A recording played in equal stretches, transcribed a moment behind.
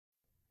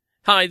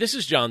Hi, this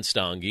is John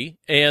Stange,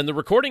 and the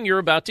recording you're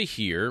about to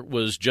hear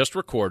was just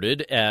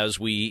recorded as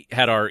we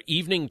had our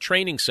evening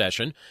training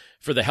session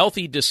for the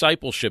Healthy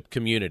Discipleship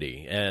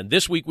community. And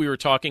this week we were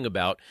talking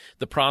about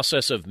the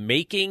process of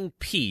making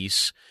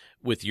peace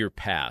with your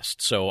past.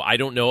 So I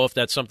don't know if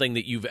that's something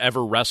that you've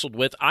ever wrestled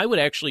with. I would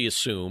actually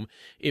assume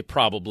it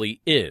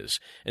probably is.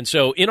 And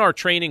so in our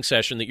training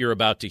session that you're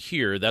about to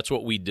hear, that's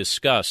what we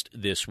discussed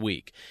this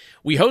week.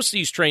 We host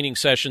these training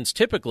sessions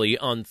typically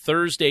on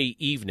Thursday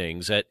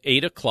evenings at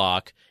 8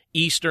 o'clock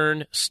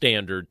Eastern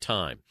Standard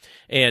Time.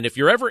 And if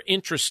you're ever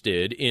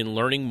interested in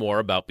learning more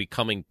about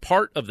becoming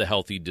part of the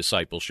Healthy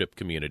Discipleship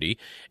community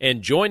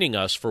and joining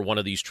us for one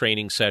of these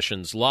training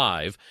sessions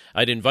live,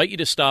 I'd invite you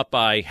to stop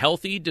by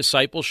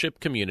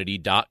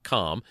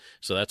healthydiscipleshipcommunity.com.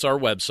 So that's our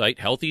website,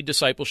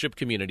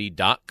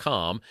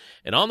 healthydiscipleshipcommunity.com.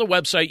 And on the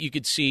website, you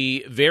could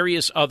see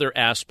various other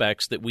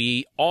aspects that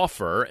we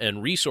offer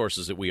and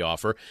resources that we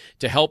offer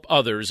to help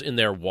others in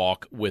their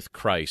walk with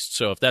Christ.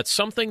 So if that's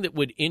something that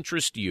would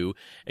interest you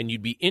and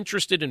you'd be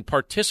interested in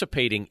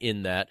participating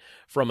in that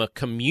from a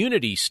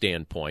community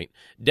standpoint,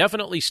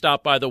 definitely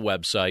stop by the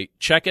website,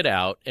 check it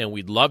out, and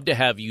we'd love to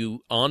have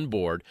you on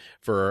board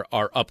for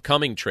our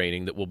upcoming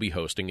training that we'll be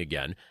hosting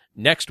again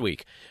next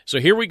week. So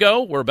here we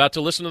go. We're about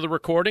to listen to the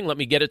recording. Let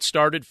me get it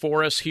started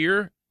for us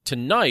here.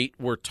 Tonight,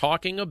 we're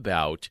talking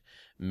about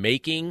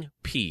making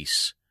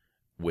peace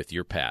with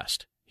your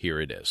past.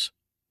 Here it is.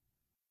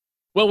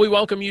 Well, we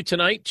welcome you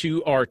tonight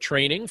to our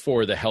training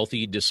for the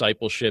Healthy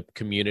Discipleship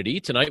community.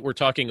 Tonight, we're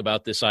talking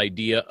about this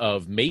idea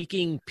of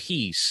making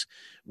peace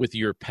with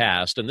your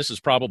past, and this is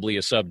probably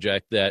a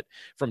subject that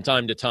from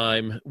time to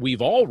time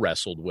we've all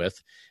wrestled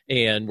with,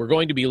 and we're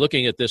going to be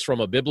looking at this from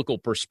a biblical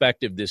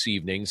perspective this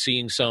evening,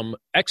 seeing some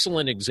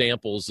excellent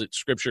examples that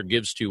Scripture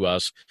gives to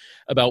us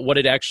about what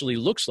it actually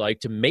looks like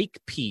to make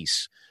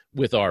peace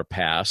with our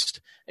past,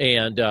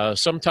 and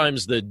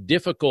sometimes the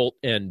difficult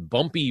and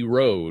bumpy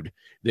road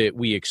that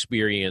we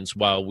experience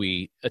while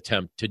we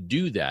attempt to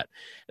do that.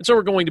 And so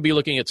we're going to be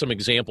looking at some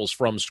examples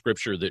from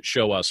Scripture that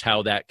show us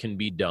how that can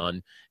be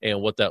done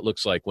and what that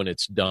looks like when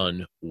it's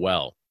done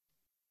well.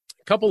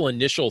 A couple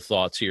initial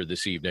thoughts here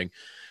this evening.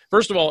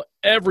 First of all,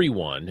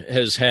 everyone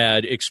has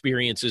had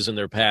experiences in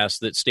their past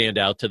that stand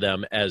out to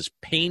them as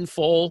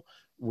painful,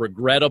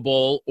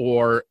 regrettable,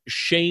 or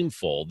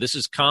shameful. This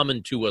is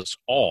common to us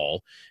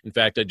all. In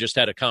fact, I just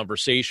had a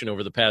conversation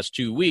over the past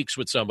 2 weeks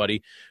with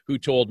somebody who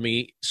told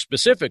me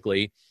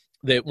specifically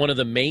that one of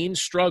the main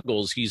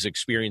struggles he's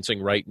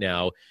experiencing right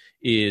now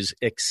is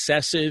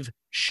excessive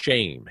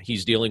shame.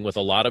 He's dealing with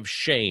a lot of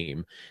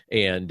shame,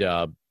 and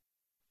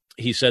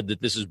he said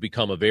that this has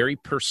become a very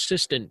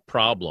persistent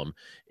problem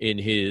in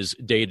his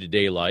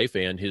day-to-day life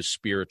and his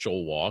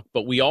spiritual walk.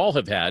 But we all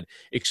have had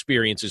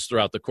experiences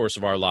throughout the course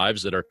of our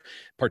lives that are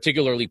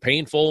particularly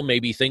painful,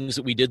 maybe things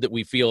that we did that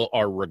we feel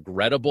are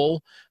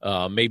regrettable,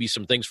 maybe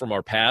some things from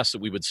our past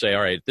that we would say,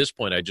 all right, at this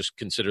point, I just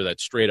consider that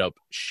straight up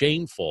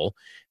shameful.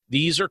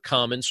 These are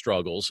common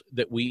struggles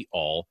that we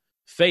all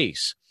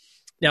face.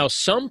 Now,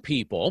 some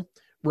people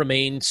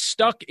remain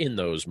stuck in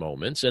those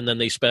moments, and then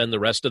they spend the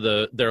rest of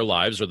their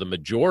lives, or the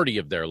majority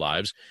of their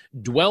lives,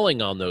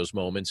 dwelling on those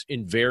moments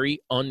in very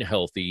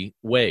unhealthy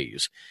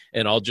ways.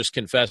 And I'll just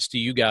confess to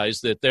you guys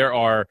that there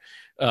are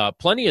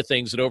plenty of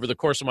things that over the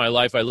course of my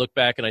life, I look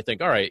back and I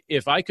think, all right,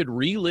 if I could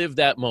relive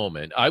that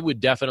moment, I would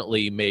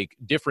definitely make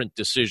different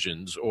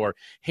decisions or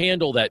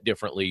handle that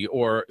differently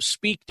or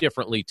speak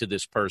differently to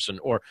this person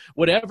or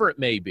whatever it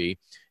may be.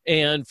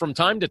 And from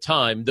time to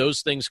time,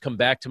 those things come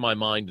back to my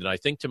mind, and I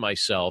think to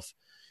myself,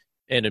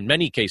 and in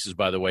many cases,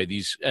 by the way,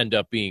 these end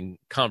up being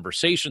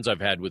conversations I've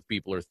had with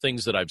people or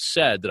things that I've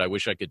said that I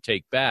wish I could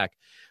take back.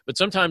 But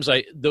sometimes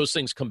those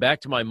things come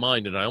back to my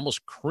mind, and I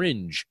almost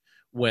cringe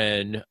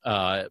when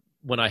I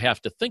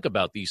have to think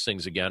about these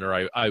things again,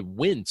 or I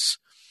wince.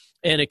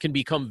 And it can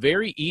become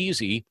very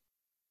easy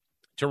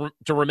to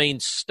remain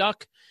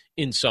stuck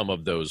in some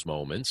of those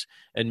moments,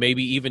 and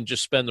maybe even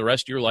just spend the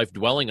rest of your life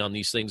dwelling on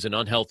these things in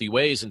unhealthy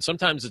ways. And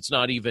sometimes it's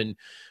not even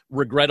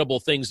regrettable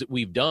things that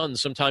we've done.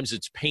 Sometimes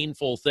it's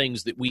painful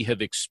things that we have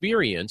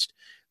experienced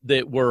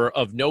that were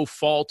of no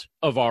fault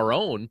of our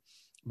own.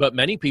 But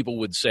many people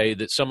would say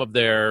that some of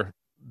their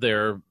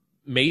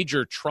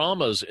major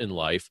traumas in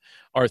life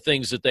are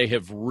things that they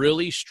have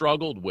really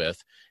struggled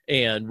with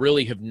and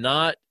really have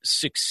not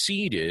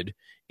succeeded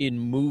in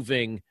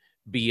moving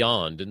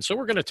beyond. And so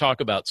we're going to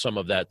talk about some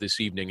of that this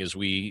evening as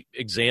we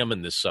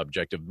examine this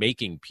subject of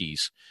making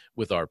peace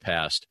with our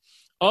past.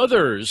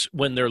 Others,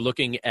 when they're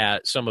looking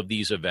at some of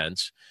these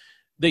events,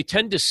 they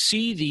tend to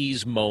see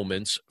these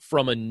moments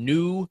from a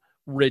new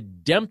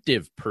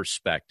redemptive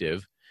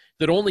perspective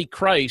that only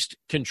Christ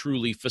can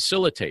truly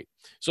facilitate.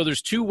 So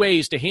there's two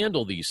ways to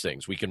handle these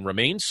things. We can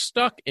remain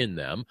stuck in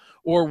them,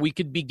 or we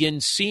could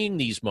begin seeing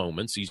these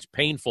moments, these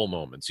painful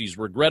moments, these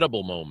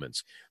regrettable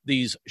moments,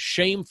 these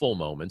shameful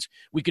moments.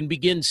 We can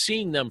begin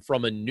seeing them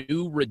from a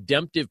new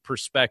redemptive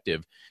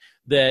perspective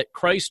that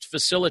Christ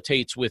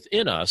facilitates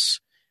within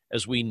us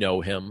as we know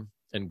him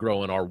and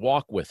grow in our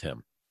walk with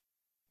him.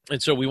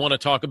 And so we want to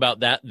talk about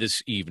that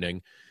this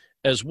evening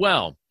as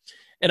well.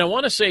 And I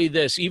want to say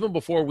this, even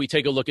before we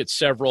take a look at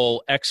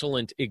several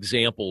excellent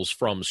examples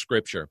from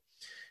Scripture.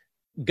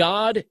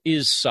 God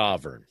is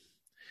sovereign.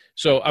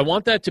 So I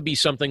want that to be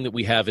something that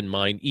we have in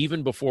mind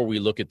even before we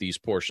look at these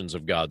portions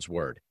of God's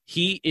Word.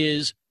 He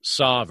is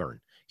sovereign.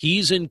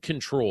 He's in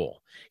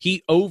control.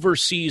 He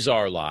oversees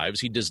our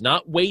lives. He does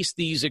not waste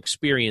these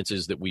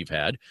experiences that we've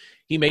had.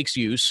 He makes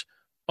use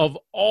of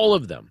all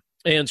of them.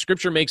 And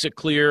Scripture makes it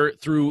clear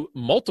through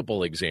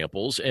multiple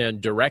examples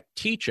and direct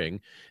teaching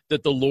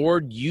that the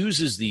Lord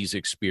uses these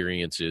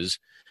experiences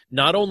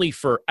not only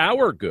for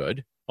our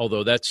good,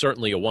 although that's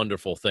certainly a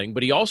wonderful thing,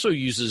 but he also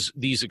uses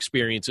these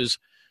experiences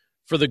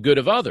for the good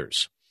of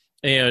others.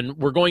 And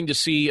we're going to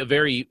see a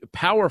very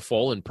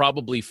powerful and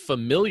probably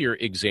familiar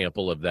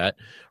example of that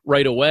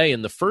right away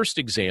in the first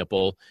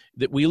example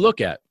that we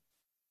look at.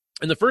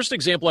 And the first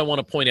example I want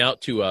to point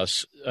out to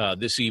us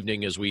this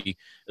evening as we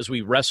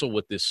wrestle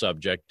with this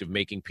subject of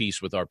making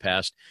peace with our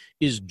past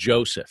is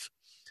Joseph.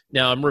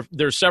 Now,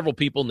 there's several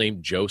people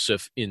named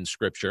Joseph in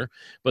Scripture,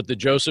 but the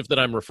Joseph that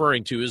I'm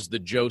referring to is the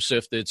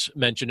Joseph that's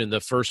mentioned in the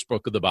first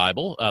book of the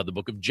Bible, the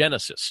book of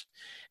Genesis.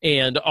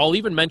 And I'll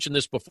even mention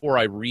this before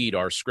I read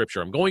our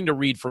Scripture. I'm going to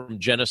read from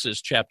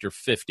Genesis chapter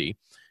 50,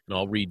 and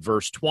I'll read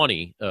verse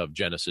 20 of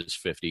Genesis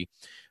 50.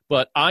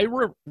 But I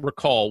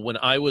recall when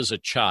I was a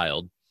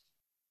child,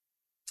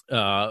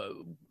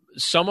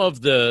 some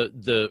of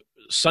the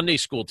Sunday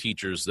school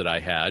teachers that I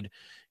had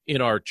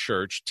in our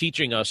church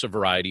teaching us a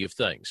variety of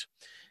things.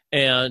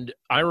 And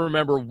I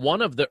remember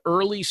one of the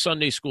early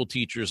Sunday school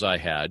teachers I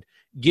had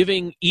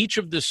giving each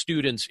of the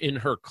students in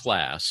her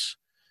class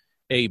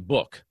a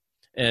book.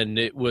 And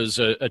it was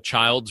a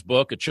child's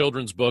book, a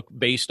children's book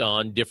based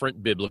on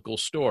different biblical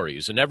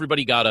stories. And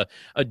everybody got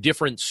a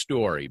different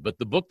story. But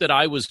the book that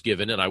I was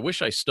given, and I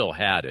wish I still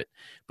had it,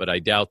 but I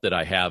doubt that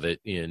I have it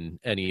in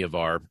any of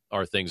our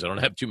things. I don't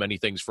have too many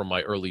things from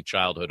my early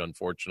childhood,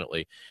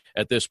 unfortunately,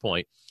 at this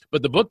point.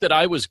 But the book that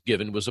I was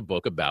given was a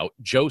book about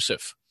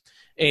Joseph.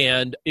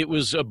 And it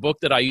was a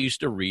book that I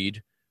used to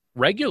read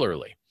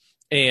regularly.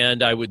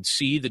 And I would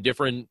see the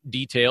different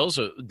details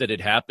that had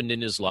happened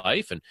in his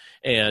life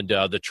and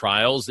the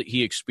trials that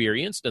he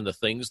experienced and the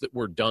things that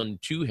were done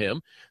to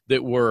him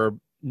that were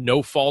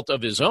no fault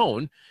of his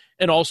own,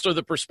 and also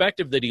the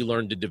perspective that he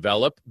learned to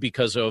develop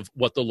because of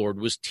what the Lord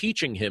was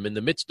teaching him in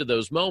the midst of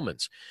those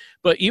moments.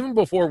 But even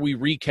before we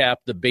recap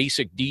the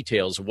basic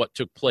details of what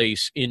took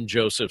place in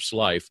Joseph's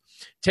life,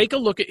 take a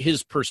look at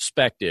his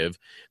perspective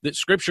that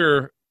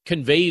Scripture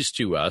conveys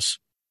to us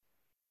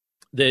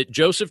that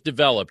Joseph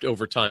developed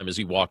over time as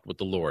he walked with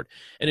the Lord.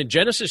 And in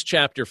Genesis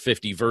chapter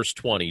 50, verse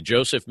 20,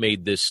 Joseph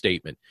made this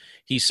statement.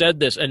 He said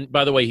this, and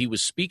by the way, he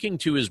was speaking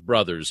to his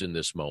brothers in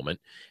this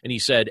moment, and he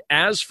said,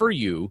 "As for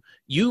you,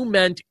 you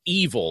meant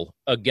evil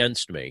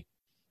against me,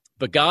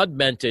 but God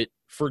meant it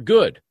for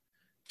good,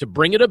 to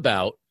bring it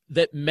about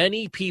that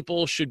many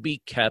people should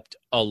be kept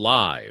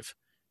alive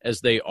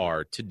as they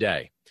are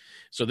today."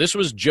 So this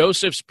was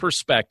Joseph's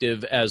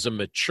perspective as a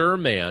mature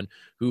man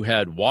who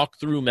had walked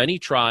through many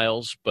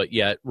trials, but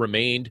yet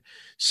remained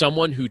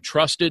someone who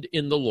trusted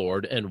in the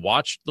Lord and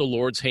watched the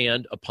Lord's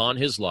hand upon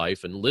his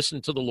life and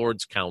listened to the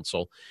Lord's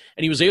counsel.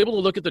 And he was able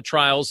to look at the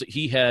trials that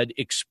he had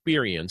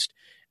experienced,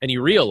 and he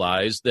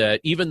realized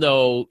that even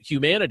though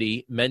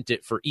humanity meant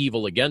it for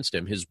evil against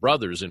him, his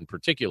brothers in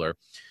particular,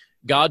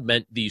 God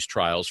meant these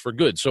trials for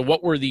good. So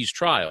what were these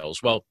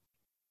trials? Well,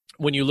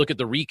 when you look at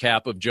the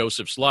recap of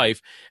Joseph's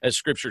life, as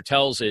Scripture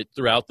tells it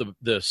throughout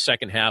the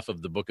second half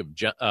of the book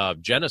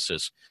of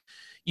Genesis,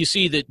 you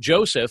see that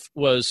Joseph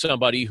was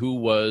somebody who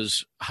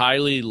was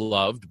highly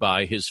loved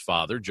by his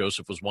father.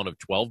 Joseph was one of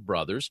 12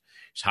 brothers.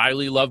 He's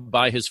highly loved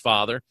by his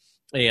father,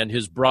 and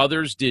his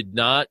brothers did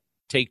not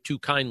take too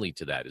kindly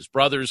to that. His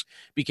brothers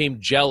became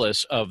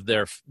jealous of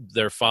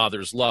their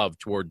father's love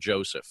toward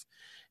Joseph.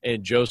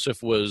 And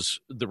Joseph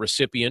was the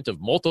recipient of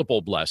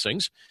multiple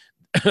blessings,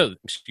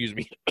 excuse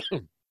me,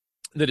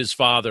 that his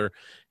father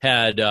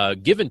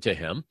had given to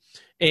him.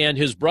 And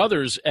his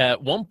brothers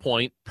at one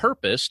point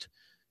purposed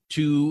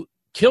to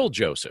kill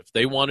Joseph.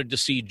 They wanted to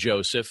see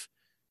Joseph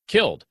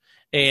killed.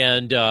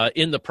 And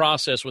in the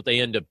process, what they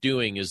end up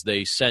doing is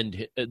they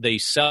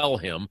sell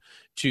him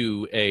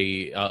to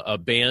a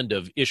band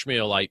of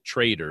Ishmaelite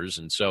traders.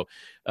 And so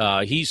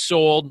he's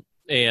sold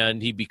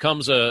and he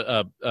becomes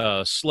a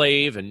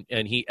slave,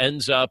 and he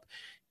ends up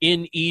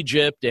in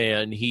Egypt,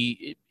 and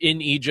he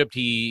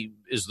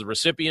is the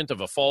recipient of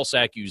a false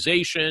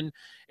accusation,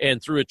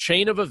 and through a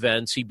chain of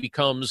events, he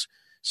becomes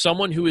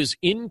someone who is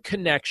in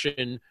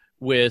connection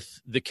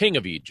with the king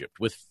of Egypt,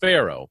 with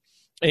Pharaoh.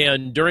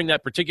 And during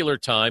that particular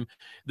time,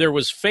 there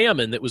was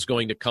famine that was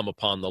going to come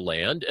upon the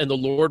land, and the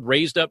Lord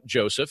raised up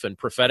Joseph and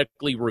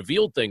prophetically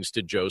revealed things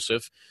to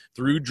Joseph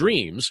through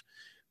dreams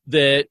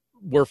that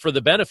were for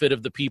the benefit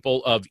of the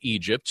people of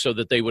Egypt, so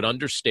that they would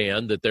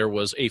understand that there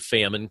was a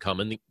famine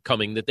coming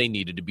that they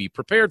needed to be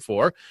prepared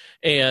for.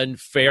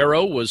 And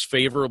Pharaoh was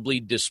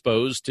favorably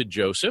disposed to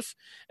Joseph,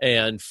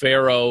 and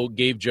Pharaoh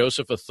gave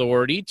Joseph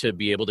authority to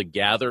be able to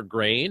gather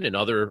grain and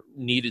other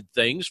needed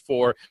things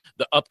for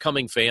the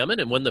upcoming famine.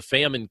 And when the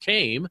famine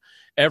came,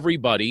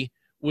 everybody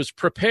was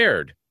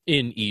prepared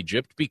in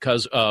Egypt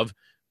because of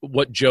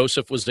what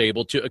Joseph was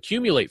able to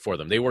accumulate for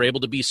them. They were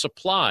able to be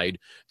supplied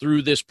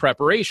through this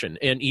preparation,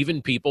 and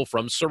even people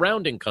from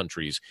surrounding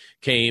countries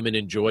came and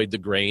enjoyed the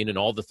grain and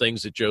all the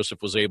things that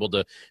Joseph was able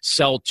to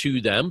sell to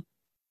them.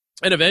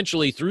 And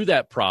eventually, through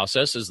that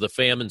process, as the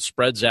famine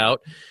spreads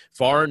out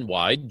far and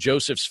wide,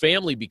 Joseph's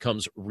family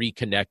becomes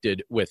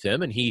reconnected with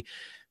him, and he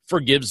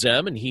forgives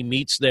them, and he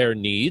meets their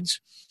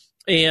needs.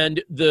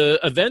 And the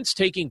events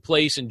taking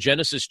place in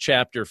Genesis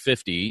chapter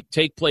 50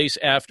 take place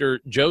after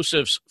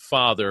Joseph's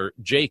father,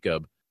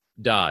 Jacob,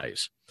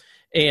 dies.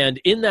 And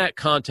in that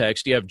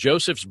context, you have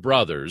Joseph's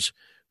brothers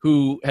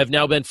who have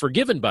now been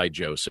forgiven by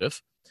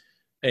Joseph.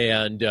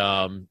 And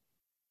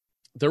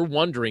they're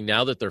wondering,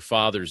 now that their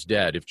father's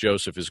dead, if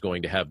Joseph is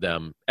going to have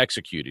them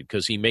executed,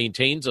 because he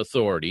maintains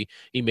authority,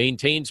 he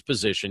maintains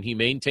position, he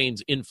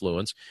maintains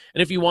influence.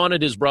 And if he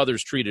wanted his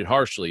brothers treated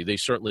harshly, they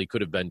certainly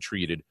could have been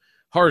treated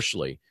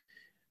harshly.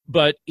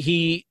 But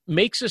he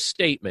makes a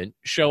statement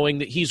showing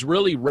that he's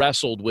really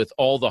wrestled with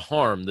all the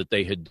harm that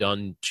they had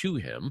done to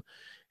him,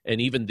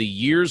 and even the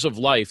years of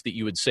life that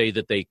you would say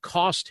that they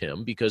cost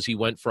him, because he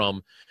went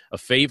from a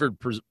favored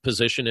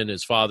position in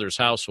his father's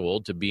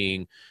household to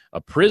being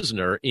a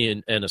prisoner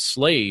and a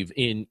slave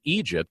in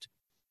Egypt,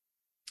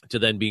 to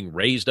then being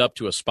raised up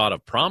to a spot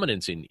of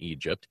prominence in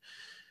Egypt.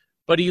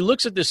 But he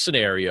looks at this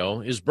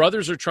scenario. His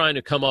brothers are trying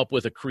to come up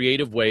with a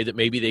creative way that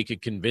maybe they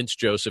could convince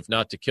Joseph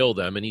not to kill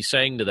them. And he's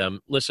saying to them,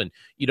 listen,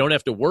 you don't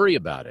have to worry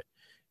about it.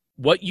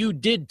 What you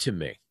did to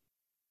me,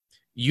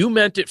 you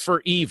meant it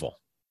for evil,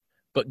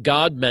 but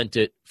God meant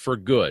it for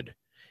good.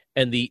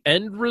 And the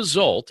end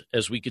result,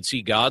 as we could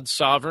see God's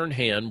sovereign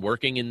hand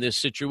working in this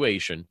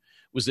situation,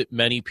 was that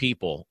many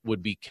people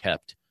would be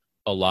kept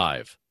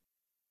alive.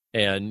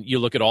 And you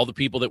look at all the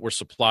people that were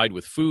supplied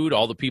with food,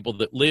 all the people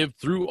that lived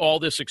through all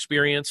this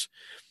experience.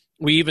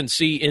 We even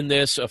see in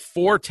this a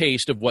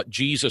foretaste of what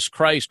Jesus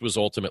Christ was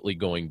ultimately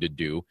going to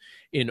do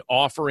in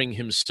offering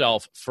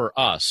himself for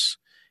us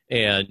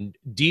and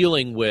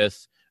dealing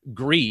with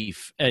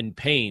grief and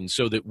pain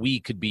so that we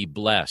could be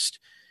blessed.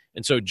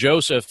 And so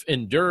Joseph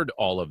endured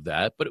all of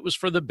that, but it was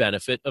for the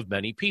benefit of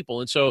many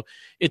people. And so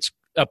it's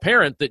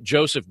apparent that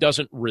Joseph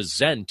doesn't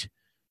resent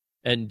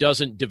and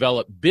doesn't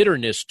develop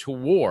bitterness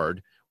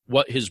toward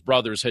what his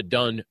brothers had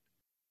done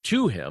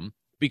to him,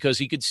 because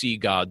he could see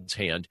God's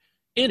hand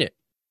in it.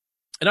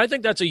 And I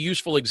think that's a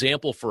useful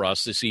example for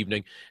us this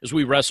evening as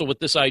we wrestle with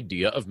this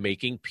idea of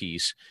making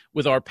peace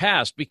with our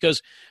past,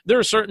 because there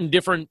are certain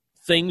different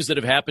things that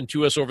have happened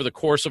to us over the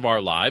course of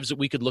our lives that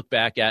we could look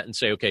back at and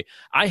say, okay,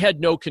 I had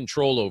no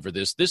control over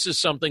this. This is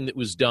something that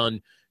was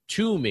done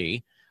to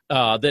me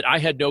that I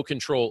had no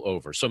control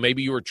over. So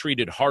maybe you were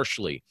treated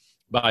harshly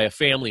by a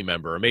family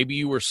member, or maybe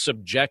you were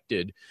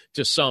subjected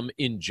to some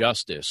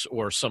injustice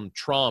or some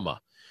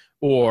trauma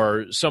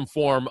or some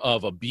form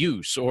of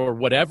abuse or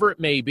whatever it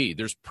may be.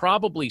 There's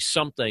probably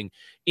something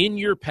in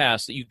your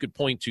past that you could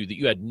point to that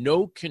you had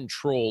no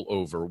control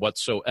over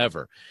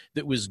whatsoever,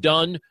 that was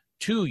done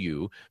to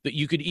you, that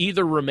you could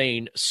either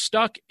remain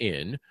stuck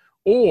in,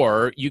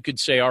 or you could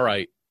say, all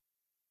right,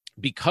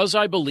 because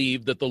I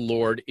believe that the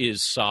Lord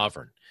is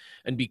sovereign,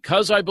 and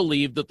because I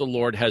believe that the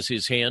Lord has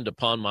his hand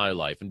upon my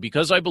life, and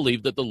because I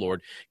believe that the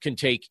Lord can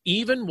take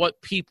even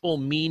what people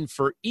mean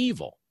for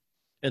evil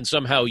and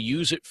somehow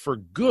use it for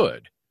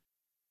good,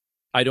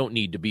 I don't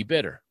need to be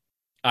bitter.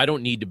 I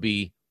don't need to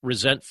be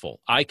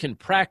resentful. I can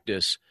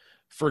practice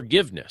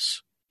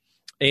forgiveness.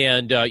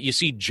 And you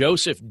see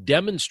Joseph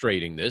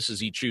demonstrating this as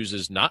he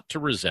chooses not to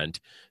resent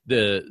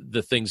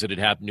the things that had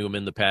happened to him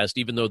in the past,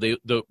 even though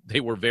they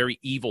were very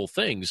evil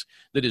things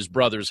that his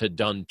brothers had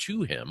done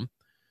to him.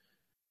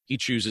 He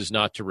chooses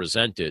not to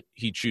resent it.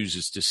 He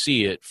chooses to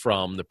see it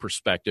from the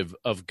perspective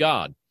of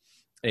God.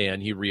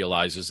 And he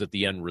realizes that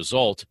the end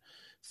result,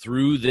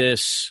 through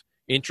this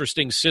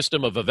interesting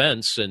system of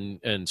events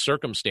and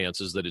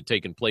circumstances that had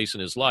taken place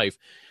in his life,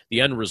 the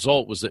end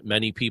result was that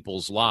many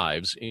people's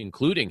lives,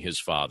 including his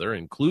father,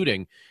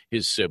 including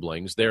his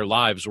siblings, their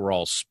lives were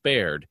all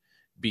spared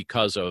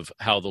because of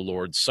how the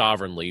Lord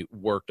sovereignly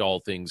worked all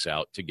things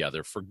out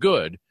together for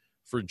good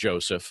for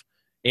Joseph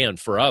and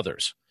for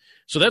others.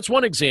 So that's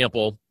one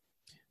example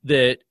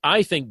that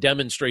I think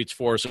demonstrates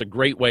for us a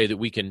great way that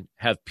we can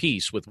have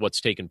peace with what's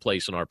taken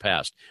place in our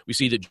past. We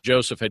see that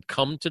Joseph had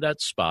come to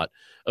that spot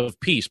of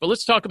peace. But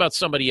let's talk about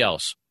somebody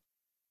else,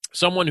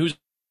 someone who's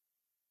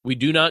we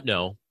do not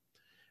know.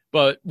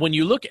 But when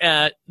you look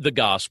at the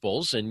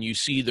Gospels and you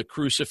see the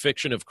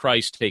crucifixion of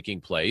Christ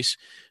taking place,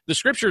 the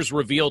Scriptures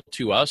reveal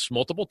to us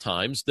multiple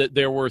times that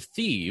there were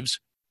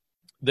thieves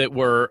that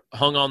were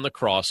hung on the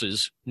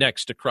crosses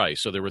next to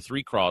Christ. So there were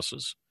 3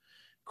 crosses,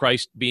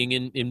 Christ being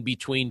in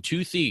between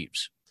 2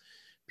 thieves,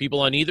 people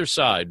on either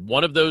side.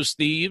 One of those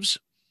thieves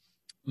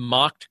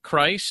mocked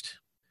Christ.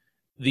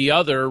 The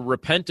other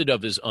repented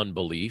of his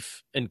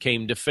unbelief and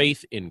came to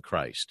faith in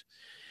Christ.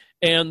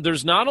 And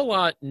there's not a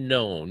lot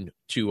known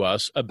to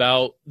us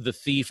about the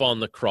thief on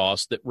the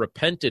cross that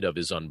repented of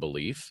his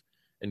unbelief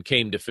and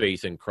came to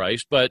faith in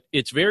Christ, but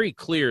it's very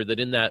clear that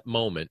in that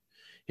moment,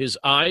 his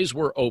eyes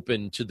were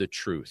open to the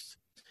truth.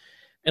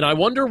 And I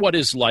wonder what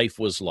his life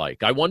was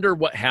like. I wonder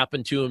what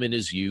happened to him in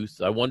his youth.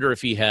 I wonder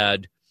if he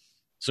had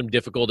some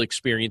difficult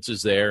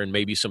experiences there and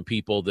maybe some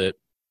people that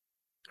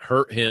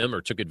hurt him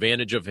or took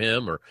advantage of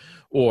him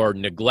or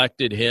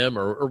neglected him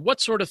or what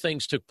sort of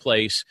things took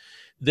place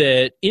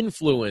that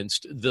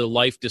influenced the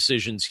life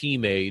decisions he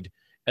made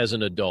as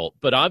an adult.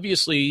 But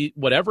obviously,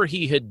 whatever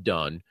he had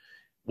done,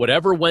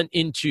 whatever went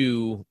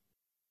into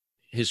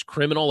his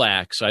criminal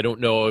acts, I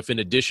don't know if in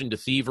addition to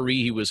thievery,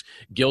 he was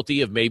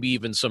guilty of maybe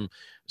even some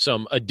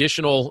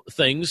additional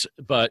things,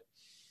 but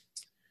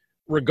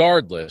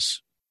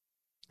regardless,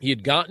 he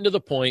had gotten to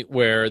the point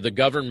where the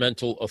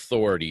governmental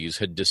authorities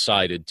had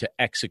decided to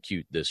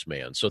execute this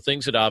man. So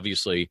things had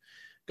obviously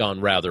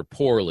gone rather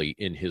poorly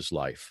in his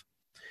life.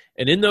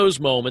 And in those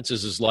moments,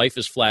 as his life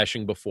is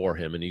flashing before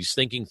him and he's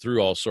thinking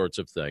through all sorts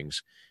of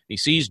things, he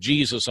sees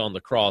Jesus on the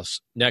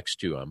cross next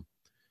to him,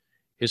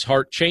 his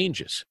heart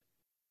changes.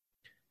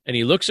 And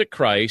he looks at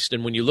Christ,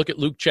 and when you look at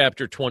Luke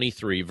chapter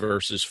 23,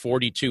 verses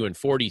 42 and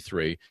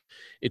 43,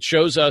 it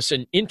shows us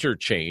an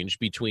interchange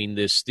between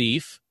this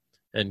thief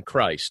and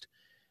Christ.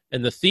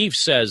 And the thief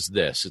says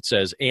this, it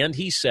says, "And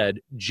he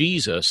said,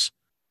 'Jesus,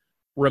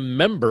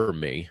 remember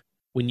me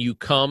when you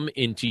come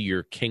into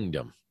your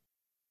kingdom.'"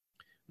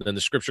 Then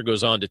the scripture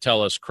goes on to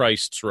tell us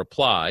Christ's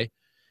reply.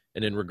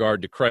 And in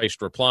regard to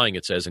Christ replying,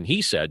 it says, "And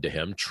he said to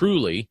him,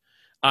 'Truly,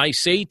 I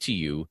say to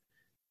you,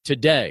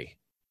 today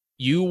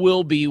you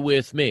will be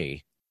with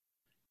me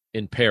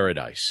in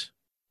paradise.'"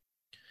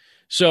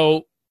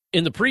 So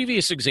in the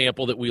previous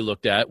example that we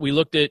looked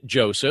at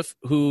Joseph,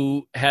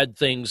 who had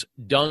things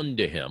done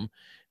to him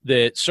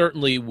that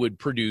certainly would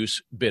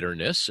produce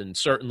bitterness and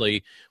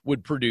certainly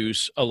would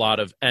produce a lot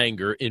of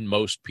anger in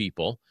most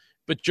people.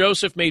 But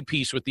Joseph made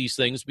peace with these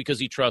things because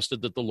he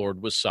trusted that the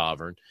Lord was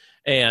sovereign,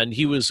 and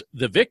he was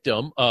the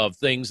victim of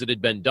things that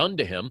had been done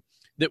to him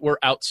that were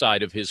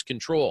outside of his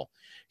control.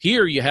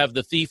 Here you have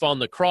the thief on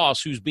the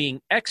cross who's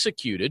being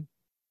executed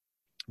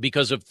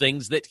because of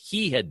things that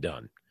he had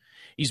done.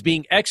 He's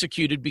being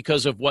executed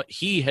because of what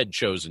he had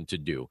chosen to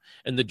do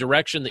and the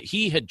direction that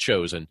he had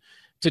chosen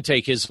to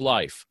take his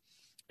life.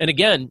 And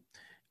again,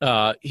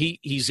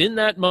 he's in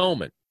that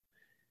moment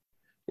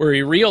where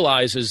he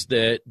realizes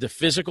that the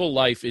physical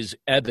life is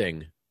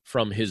ebbing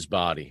from his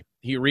body.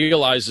 He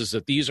realizes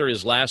that these are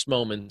his last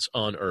moments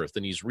on earth,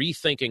 and he's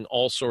rethinking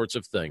all sorts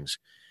of things.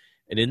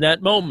 And in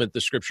that moment,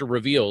 the scripture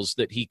reveals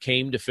that he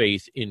came to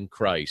faith in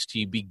Christ.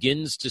 He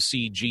begins to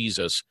see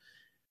Jesus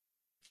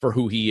for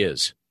who he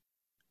is.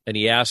 And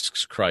he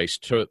asks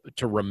Christ to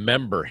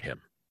remember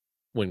him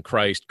when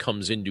Christ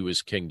comes into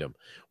his kingdom,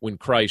 when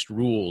Christ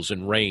rules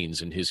and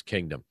reigns in his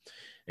kingdom.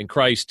 And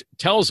Christ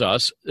tells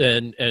us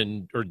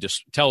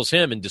tells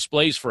him and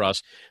displays for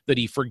us that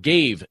he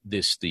forgave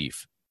this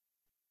thief.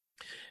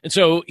 And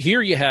so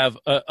here you have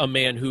a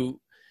man who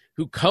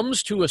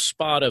comes to a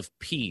spot of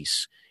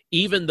peace,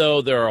 even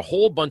though there are a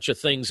whole bunch of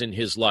things in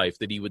his life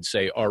that he would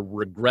say are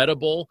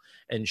regrettable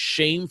and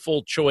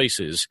shameful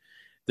choices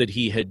that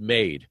he had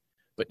made.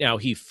 But now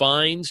he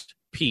finds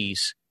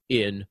peace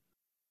in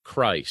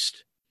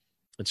Christ.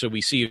 And so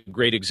we see a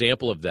great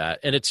example of that.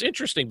 And it's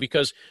interesting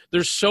because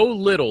there's so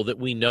little that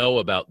we know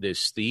about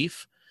this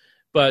thief,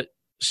 but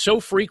so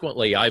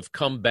frequently I've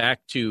come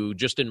back to,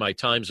 just in my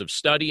times of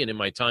study and in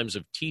my times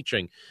of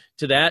teaching,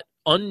 to that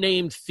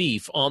unnamed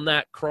thief on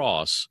that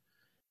cross,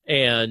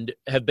 and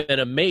have been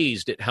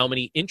amazed at how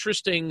many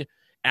interesting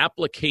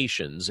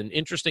applications and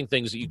interesting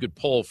things that you could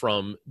pull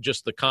from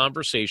just the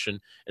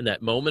conversation and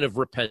that moment of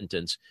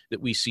repentance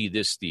that we see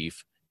this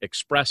thief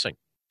expressing.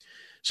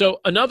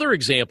 So another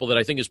example that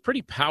I think is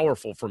pretty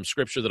powerful from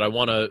Scripture that I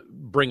want to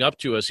bring up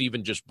to us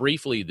even just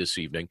briefly this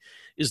evening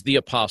is the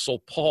Apostle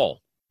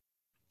Paul.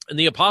 And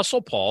the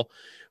Apostle Paul,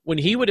 when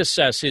he would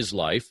assess his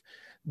life,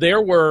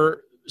 there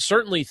were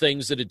certainly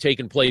things that had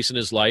taken place in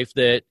his life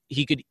that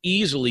he could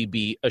easily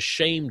be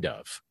ashamed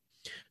of.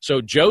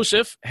 So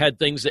Joseph had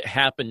things that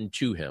happened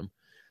to him.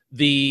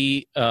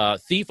 The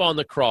thief on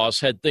the cross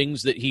had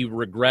things that he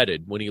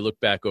regretted when he looked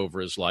back over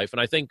his life.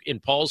 And I think in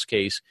Paul's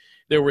case,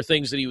 there were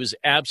things that he was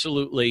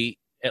absolutely,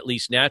 at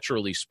least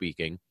naturally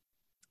speaking,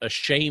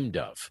 ashamed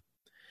of.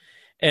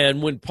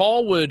 And when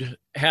Paul would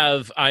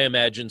have, I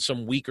imagine,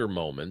 some weaker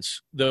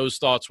moments, those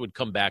thoughts would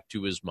come back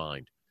to his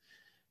mind.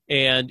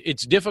 And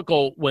it's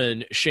difficult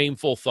when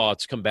shameful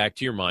thoughts come back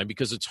to your mind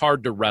because it's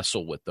hard to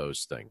wrestle with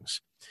those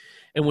things.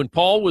 And when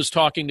Paul was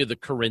talking to the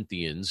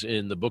Corinthians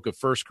in the book of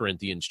 1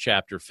 Corinthians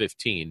chapter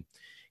 15,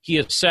 he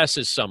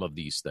assesses some of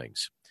these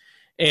things.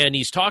 And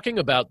he's talking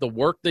about the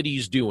work that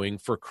he's doing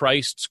for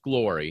Christ's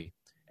glory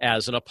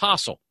as an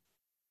apostle.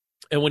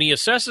 And when he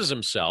assesses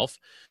himself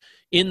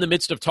in the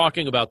midst of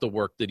talking about the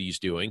work that he's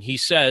doing, he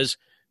says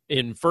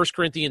in 1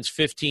 Corinthians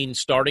 15,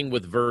 starting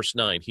with verse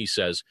 9, he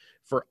says,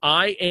 "For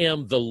I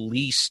am the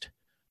least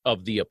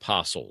of the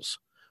apostles,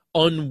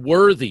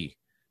 unworthy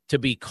to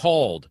be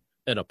called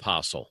an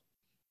apostle,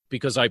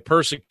 because I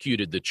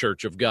persecuted the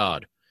church of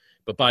God.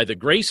 But by the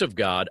grace of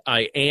God,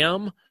 I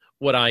am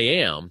what I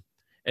am,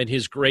 and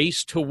his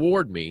grace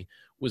toward me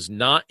was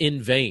not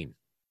in vain."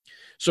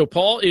 So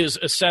Paul is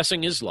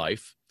assessing his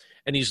life,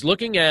 And he's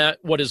looking at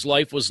what his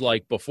life was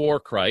like before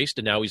Christ,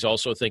 and now he's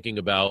also thinking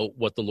about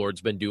what the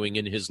Lord's been doing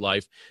in his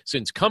life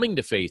since coming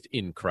to faith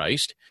in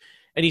Christ.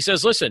 And he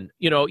says, listen,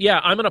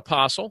 I'm an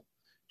apostle,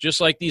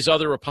 just like these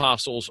other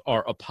apostles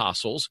are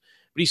apostles.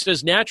 But he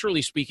says,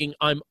 naturally speaking,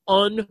 I'm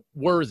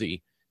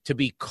unworthy to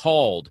be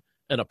called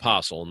an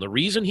apostle. And the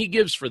reason he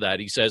gives for that,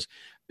 he says,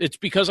 it's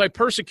because I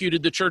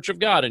persecuted the church of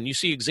God. And you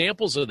see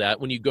examples of that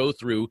when you go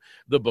through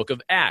the book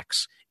of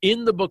Acts.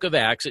 In the book of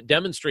Acts, it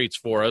demonstrates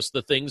for us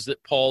the things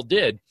that Paul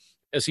did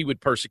as he would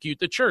persecute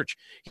the church.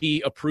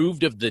 He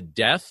approved of the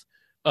death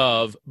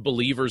of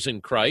believers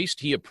in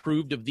Christ. He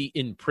approved of the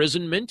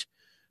imprisonment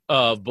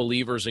of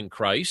believers in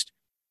Christ.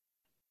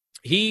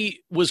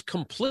 He was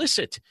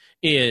complicit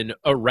in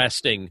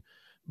arresting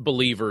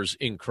believers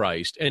in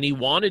Christ, and he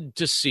wanted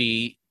to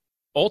see,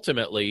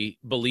 ultimately,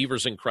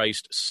 believers in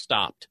Christ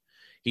stopped.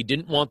 He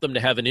didn't want them to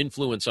have an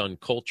influence on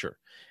culture,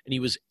 and he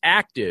was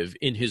active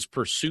in his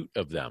pursuit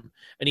of them,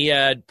 and he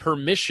had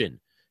permission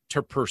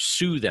to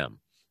pursue them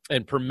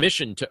and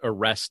permission to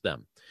arrest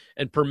them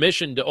and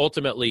permission to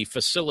ultimately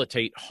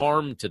facilitate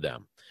harm to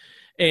them.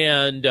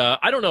 And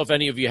I don't know if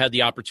any of you had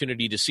the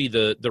opportunity to see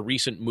the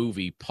recent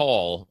movie,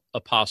 Paul,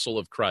 Apostle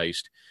of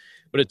Christ,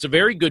 but it's a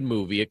very good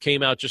movie. It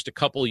came out just a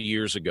couple of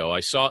years ago. I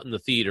saw it in the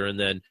theater and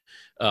then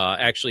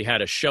actually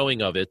had a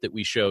showing of it that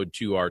we showed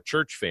to our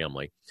church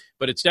family.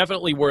 But it's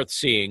definitely worth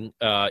seeing.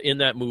 In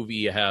that movie,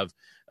 you have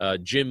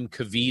Jim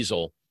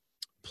Caviezel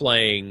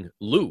playing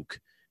Luke,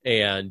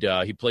 and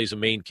he plays a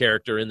main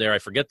character in there. I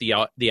forget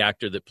the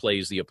actor that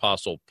plays the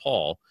Apostle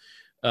Paul.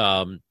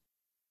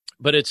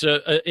 But it's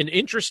an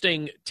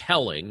interesting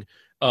telling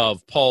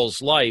of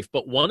Paul's life.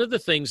 But one of the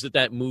things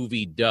that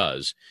movie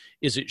does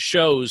is it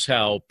shows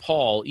how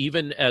Paul,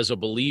 even as a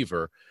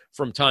believer,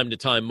 from time to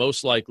time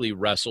most likely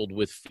wrestled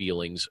with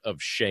feelings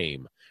of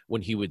shame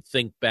when he would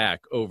think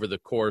back over the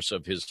course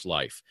of his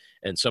life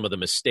and some of the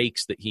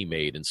mistakes that he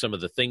made and some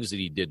of the things that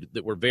he did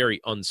that were very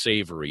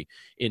unsavory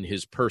in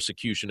his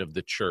persecution of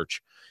the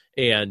church.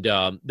 And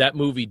that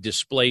movie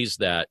displays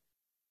that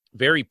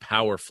very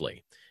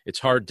powerfully. It's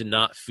hard to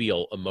not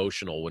feel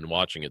emotional when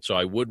watching it. So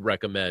I would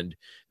recommend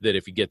that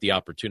if you get the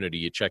opportunity,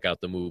 you check out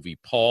the movie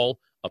Paul,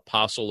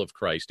 Apostle of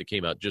Christ. It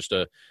came out just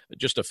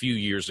a few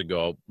years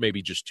ago,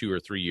 maybe just 2 or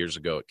 3 years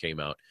ago it came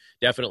out.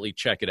 Definitely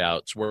check it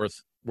out. It's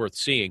worth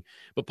seeing.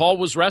 But Paul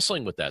was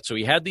wrestling with that. So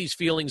he had these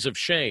feelings of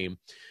shame,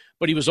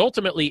 but he was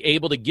ultimately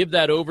able to give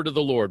that over to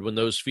the Lord when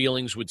those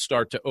feelings would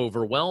start to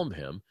overwhelm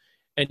him,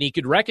 and he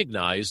could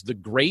recognize the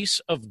grace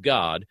of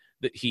God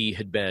that he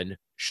had been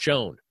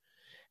shown.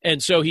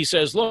 And so he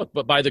says, look,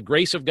 but by the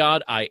grace of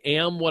God, I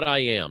am what I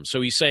am. So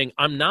he's saying,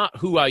 I'm not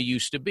who I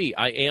used to be.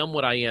 I am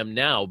what I am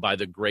now by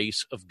the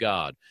grace of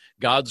God.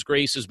 God's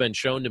grace has been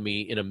shown to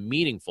me in a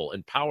meaningful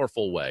and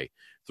powerful way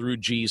through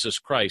Jesus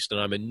Christ, and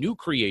I'm a new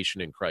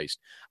creation in Christ.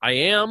 I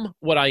am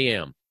what I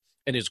am,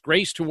 and his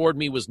grace toward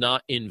me was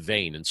not in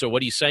vain. And so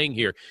what he's saying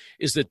here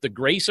is that the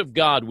grace of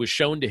God was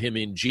shown to him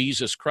in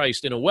Jesus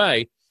Christ in a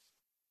way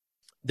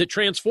that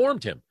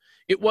transformed him.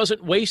 It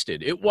wasn't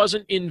wasted. It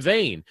wasn't in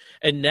vain.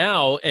 And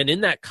now, and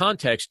in that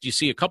context, you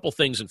see a couple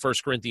things in 1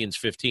 Corinthians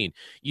 15.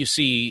 You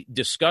see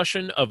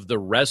discussion of the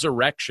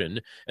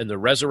resurrection and the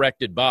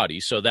resurrected body.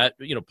 So that,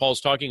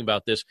 Paul's talking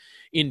about this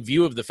in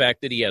view of the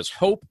fact that he has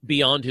hope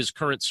beyond his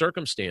current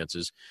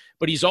circumstances,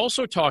 but he's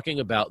also talking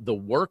about the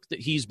work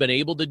that he's been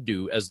able to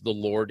do as the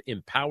Lord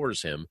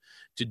empowers him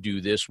to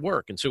do this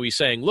work. And so he's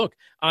saying, look,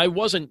 I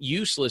wasn't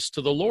useless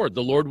to the Lord.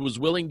 The Lord was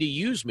willing to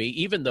use me,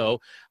 even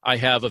though I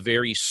have a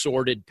very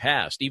sordid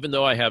past, even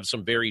though I have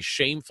some very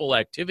shameful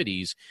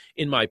activities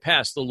in my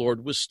past, the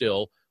Lord was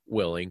still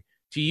willing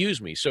to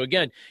use me. So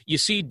again, you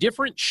see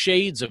different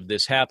shades of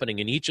this happening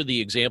in each of the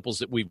examples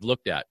that we've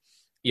looked at.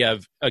 You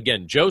have,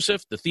 again,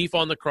 Joseph, the thief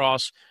on the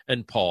cross,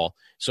 and Paul.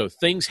 So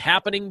things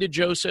happening to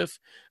Joseph,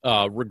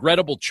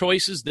 regrettable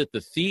choices that the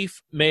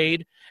thief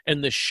made,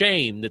 and the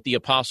shame that the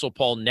Apostle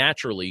Paul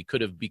naturally could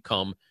have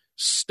become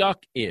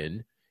stuck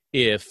in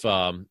if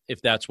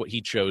that's what he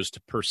chose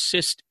to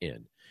persist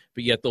in.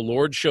 But yet the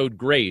Lord showed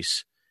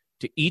grace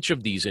to each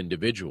of these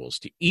individuals,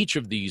 to each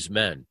of these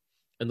men,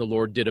 and the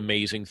Lord did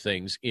amazing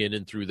things in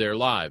and through their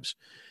lives.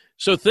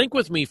 So think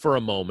with me for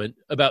a moment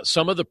about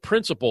some of the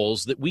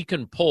principles that we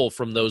can pull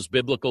from those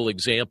biblical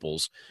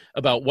examples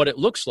about what it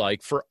looks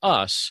like for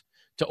us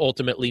to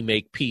ultimately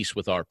make peace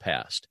with our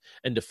past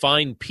and to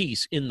find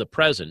peace in the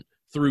present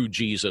through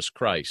Jesus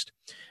Christ.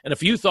 And a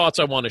few thoughts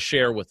I want to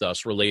share with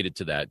us related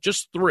to that,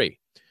 just 3.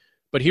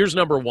 But here's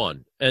number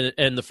 1.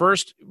 And the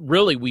first,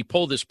 really, we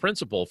pull this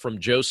principle from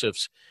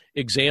Joseph's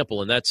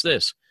example, and that's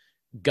this: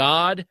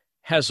 God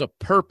has a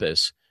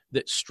purpose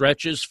that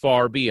stretches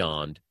far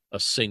beyond a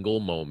single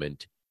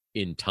moment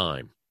in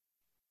time.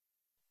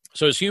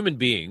 So as human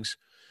beings,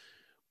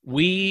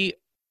 we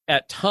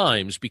at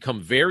times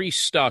become very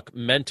stuck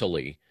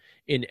mentally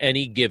in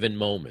any given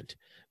moment.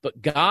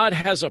 But God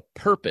has a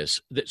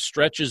purpose that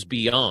stretches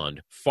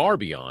beyond, far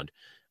beyond,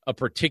 a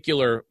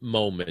particular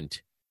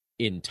moment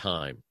in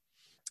time.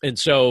 And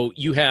so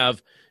you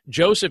have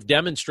Joseph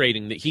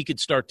demonstrating that he could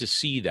start to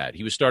see that.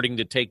 He was starting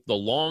to take the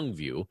long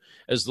view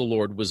as the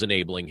Lord was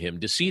enabling him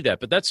to see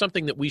that. But that's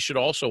something that we should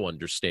also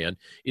understand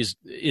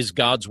is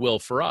God's will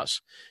for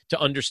us, to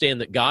understand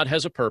that God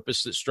has a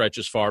purpose that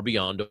stretches far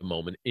beyond a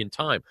moment in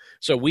time.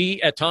 So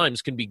we at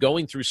times can be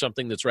going through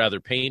something that's rather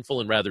painful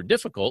and rather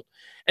difficult,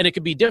 and it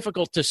can be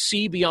difficult to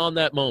see beyond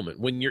that moment.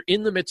 When you're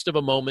in the midst of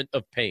a moment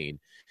of pain,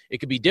 it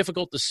can be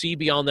difficult to see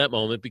beyond that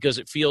moment because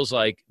it feels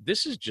like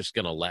this is just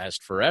going to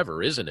last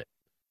forever, isn't it?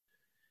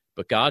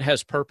 But God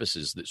has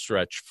purposes that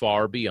stretch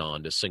far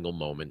beyond a single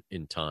moment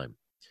in time.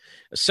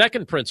 A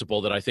second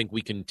principle that I think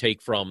we can take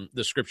from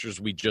the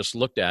scriptures we just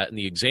looked at and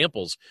the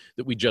examples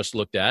that we just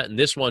looked at, and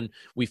this one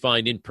we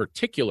find in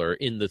particular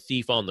in the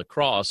thief on the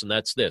cross, and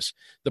that's this: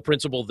 the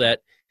principle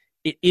that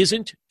it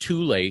isn't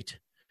too late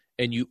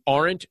and you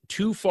aren't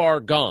too far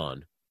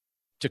gone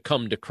to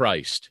come to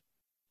Christ.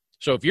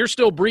 So if you're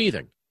still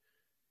breathing,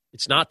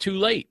 it's not too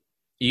late.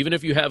 Even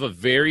if you have a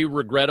very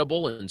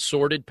regrettable and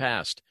sordid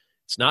past,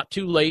 it's not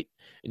too late,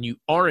 and you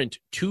aren't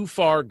too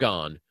far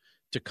gone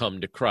to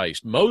come to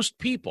Christ. Most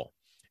people,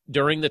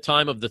 during the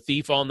time of the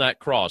thief on that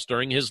cross,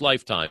 during his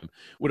lifetime,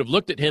 would have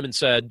looked at him and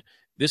said,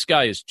 this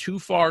guy is too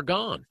far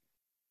gone.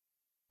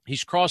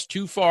 He's crossed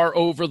too far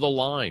over the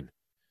line.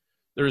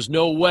 There is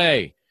no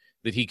way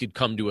that he could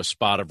come to a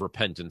spot of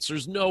repentance.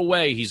 There's no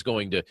way he's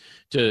going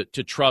to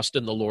trust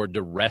in the Lord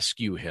to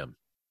rescue him.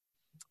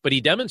 But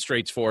he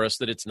demonstrates for us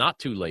that it's not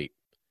too late.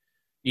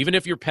 Even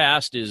if your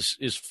past is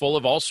full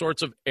of all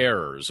sorts of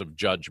errors of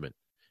judgment,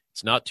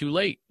 it's not too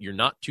late. You're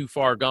not too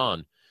far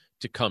gone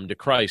to come to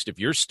Christ. If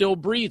you're still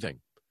breathing,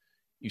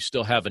 you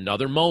still have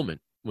another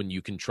moment when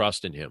you can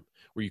trust in him,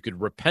 where you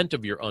could repent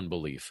of your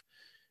unbelief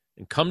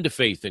and come to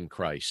faith in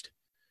Christ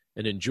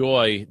and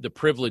enjoy the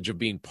privilege of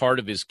being part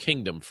of his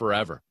kingdom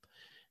forever.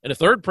 And a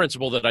third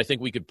principle that I think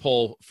we could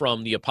pull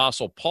from the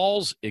Apostle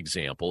Paul's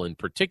example in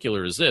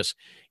particular is this: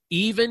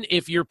 even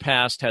if your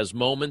past has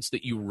moments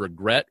that you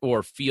regret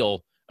or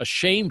feel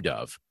ashamed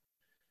of,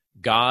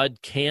 God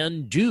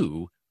can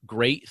do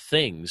great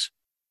things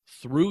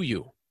through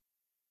you.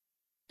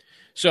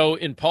 So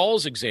in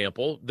Paul's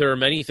example, there are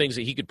many things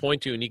that he could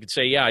point to, and he could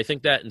say, yeah, I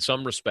think that in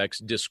some respects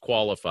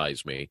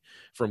disqualifies me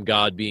from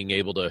God being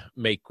able to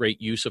make great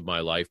use of my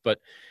life. But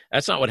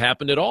that's not what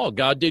happened at all.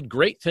 God did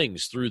great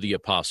things through the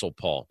Apostle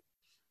Paul.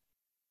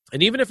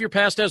 And even if your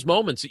past has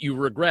moments that you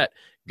regret,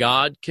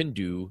 God can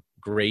do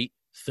great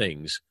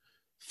things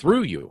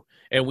through you.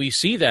 And we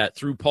see that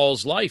through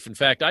Paul's life. In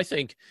fact, I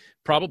think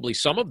probably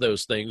some of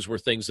those things were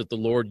things that the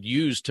Lord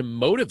used to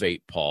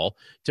motivate Paul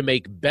to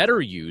make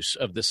better use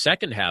of the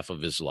second half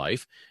of his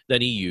life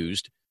than he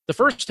used the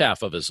first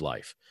half of his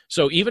life.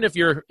 So even if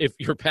your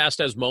past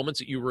has moments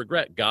that you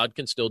regret, God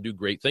can still do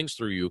great things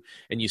through you.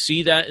 And you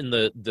see that in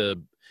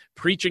the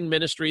preaching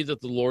ministry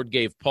that the Lord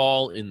gave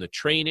Paul, in the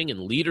training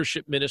and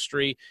leadership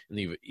ministry, in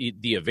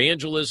the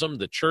evangelism,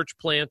 the church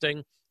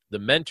planting, the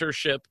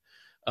mentorship,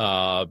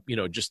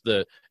 just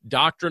the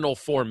doctrinal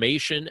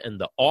formation and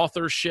the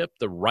authorship,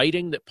 the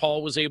writing that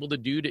Paul was able to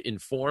do to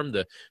inform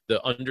the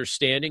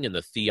understanding and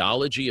the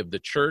theology of the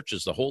church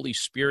as the Holy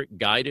Spirit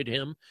guided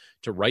him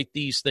to write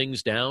these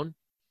things down.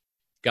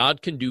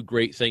 God can do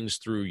great things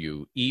through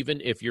you,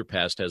 even if your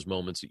past has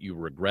moments that you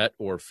regret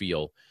or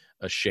feel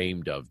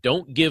ashamed of.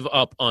 Don't give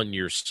up on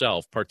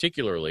yourself,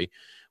 particularly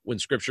when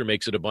Scripture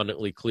makes it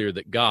abundantly clear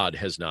that God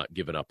has not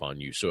given up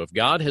on you. So if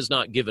God has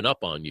not given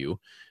up on you,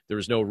 there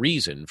is no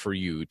reason for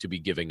you to be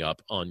giving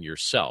up on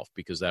yourself,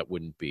 because that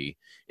wouldn't be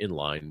in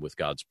line with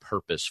God's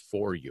purpose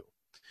for you.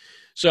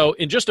 So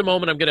in just a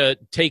moment, I'm going to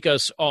take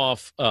us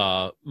off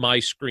my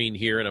screen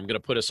here, and I'm going to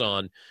put us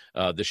on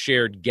the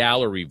shared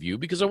gallery view,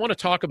 because I want to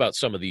talk about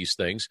some of these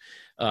things.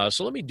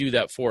 So let me do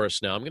that for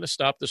us now. I'm going to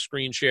stop the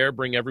screen share,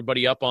 bring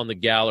everybody up on the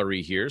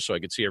gallery here so I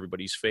can see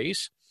everybody's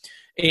face.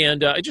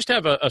 And I just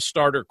have a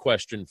starter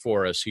question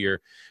for us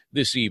here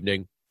this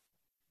evening.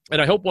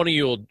 And I hope one of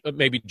you will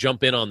maybe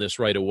jump in on this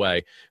right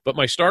away. But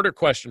my starter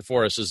question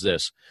for us is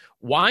this: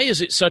 why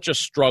is it such a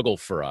struggle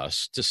for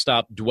us to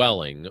stop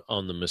dwelling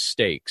on the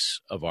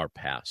mistakes of our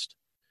past?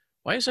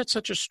 Why is that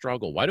such a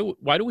struggle? Why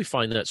do we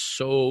find that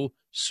so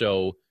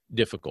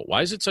difficult?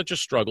 Why is it such a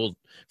struggle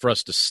for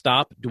us to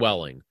stop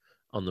dwelling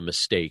on the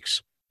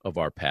mistakes of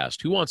our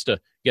past? Who wants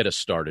to get us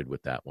started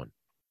with that one?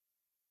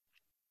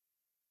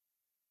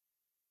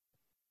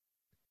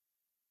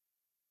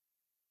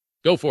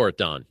 Go for it,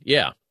 Don.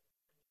 Yeah.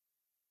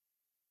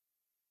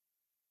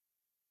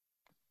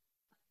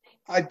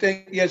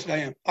 Yes, I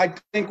am. I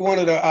think one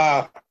of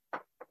the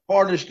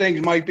hardest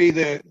things might be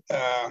the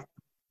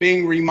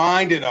being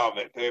reminded of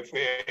it. If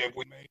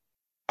we make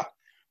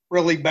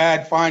really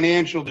bad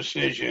financial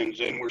decisions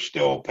and we're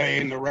still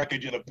paying the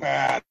wreckage of the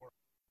past,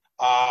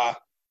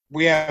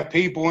 we have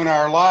people in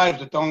our lives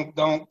that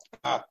don't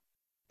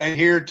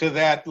adhere to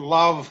that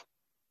love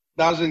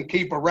doesn't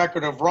keep a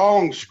record of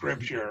wrong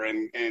scripture,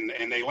 and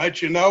they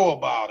let you know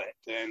about it.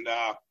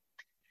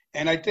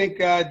 And I think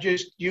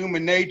just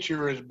human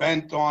nature is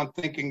bent on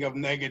thinking of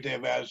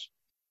negative as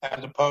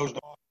opposed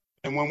to,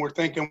 and when we're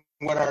thinking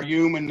what our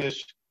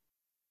humanness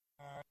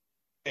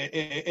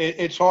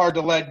it's hard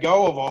to let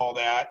go of all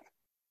that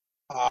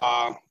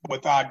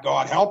without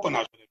God helping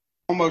us. It's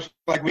almost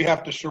like we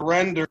have to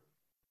surrender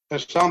to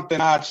something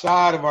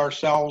outside of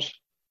ourselves,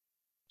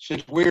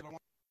 since we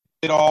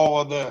did all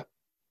of the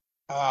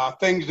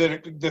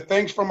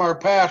things from our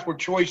past were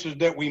choices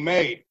that we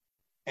made,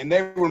 and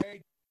they were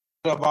made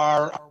of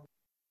our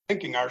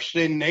thinking, our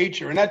sin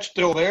nature, and that's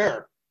still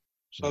there.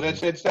 So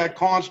it's that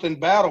constant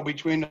battle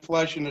between the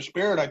flesh and the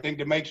spirit, I think,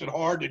 that makes it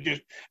hard to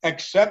just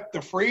accept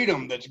the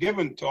freedom that's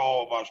given to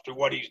all of us through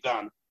what he's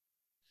done.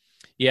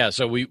 Yeah,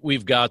 so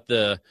we've got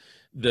the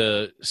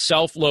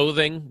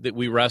self-loathing that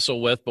we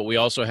wrestle with, but we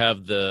also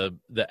have the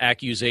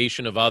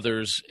accusation of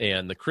others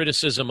and the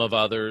criticism of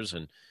others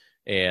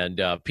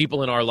and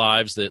people in our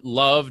lives that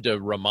love to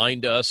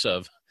remind us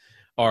of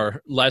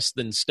our less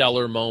than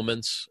stellar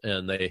moments,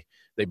 and they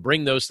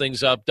bring those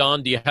things up.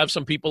 Don, do you have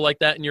some people like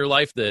that in your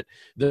life that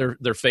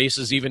their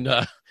faces even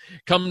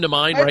come to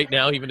mind right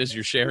now, even as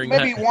you're sharing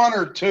maybe that? Maybe one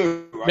or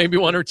two. Maybe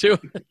one or two.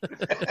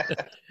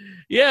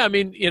 Yeah, I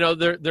mean,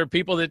 there are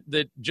people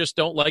that just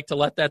don't like to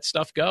let that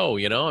stuff go,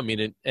 I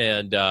mean,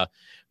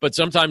 but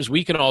sometimes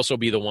we can also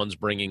be the ones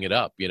bringing it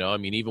up, I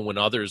mean, even when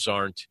others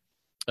aren't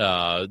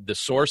the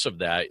source of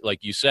that,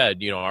 like you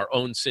said, our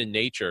own sin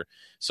nature,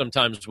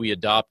 sometimes we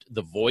adopt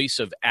the voice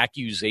of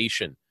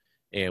accusation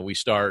and we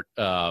start,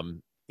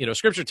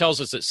 Scripture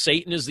tells us that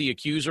Satan is the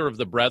accuser of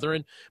the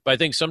brethren, but I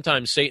think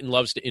sometimes Satan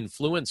loves to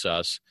influence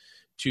us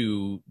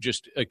to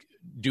just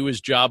do his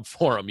job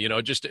for him,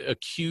 just to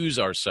accuse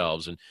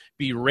ourselves and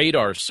berate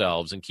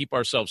ourselves and keep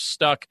ourselves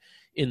stuck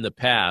in the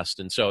past.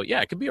 And so,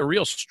 yeah, it can be a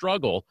real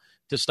struggle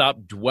to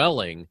stop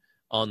dwelling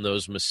on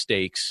those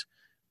mistakes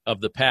of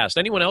the past.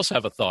 Anyone else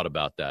have a thought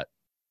about that?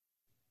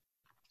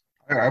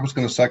 I was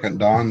going to second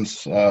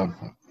Don's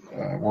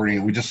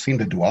wording. We just seem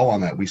to dwell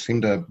on that. We seem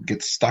to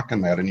get stuck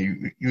in that. And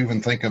you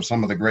even think of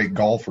some of the great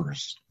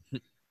golfers.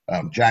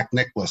 Jack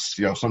Nicklaus,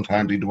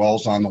 sometimes he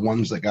dwells on the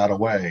ones that got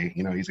away.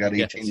 He's got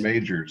 18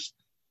 majors.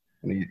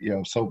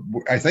 And so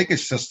I think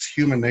it's just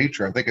human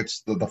nature. I think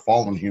it's the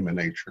fallen human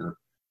nature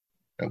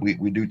that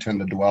we do tend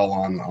to dwell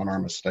on our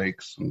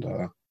mistakes, and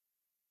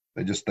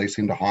they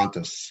seem to haunt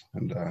us.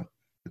 And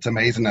it's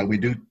amazing that we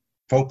do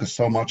focus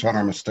so much on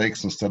our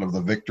mistakes instead of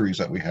the victories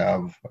that we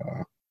have.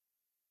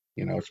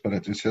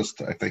 It's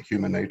just, I think,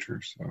 human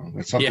nature. So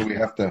it's something we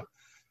have to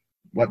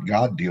let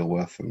God deal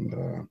with,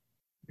 and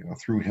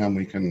through him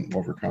we can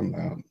overcome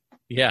that.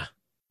 Yeah,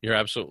 you're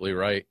absolutely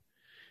right.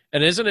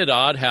 And isn't it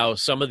odd how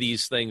some of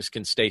these things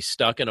can stay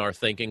stuck in our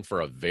thinking for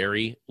a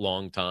very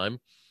long time?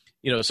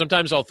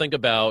 Sometimes I'll think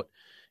about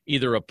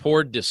either a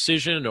poor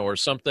decision or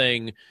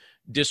something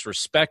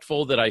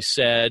disrespectful that I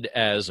said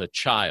as a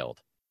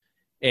child,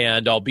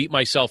 and I'll beat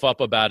myself up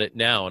about it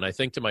now. And I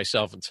think to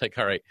myself, it's like,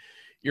 all right,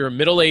 you're a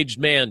middle-aged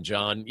man,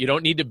 John. You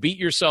don't need to beat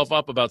yourself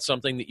up about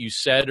something that you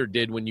said or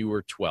did when you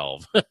were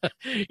 12.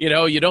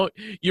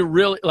 You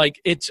really,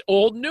 it's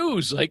old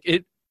news.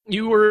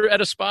 You were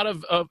at a spot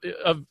of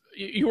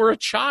you were a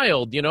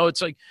child,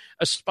 it's like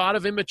a spot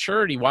of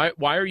immaturity. Why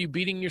are you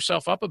beating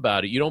yourself up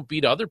about it? You don't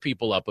beat other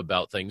people up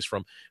about things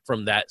from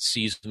that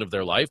season of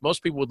their life.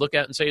 Most people would look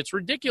at it and say it's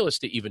ridiculous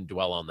to even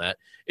dwell on that.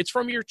 It's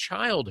from your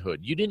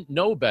childhood. You didn't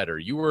know better.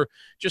 You were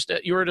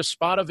at a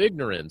spot of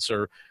ignorance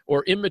or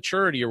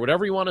immaturity or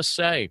whatever you want to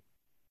say.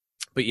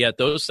 But yet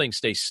those things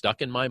stay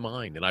stuck in my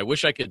mind. And I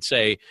wish I could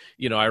say,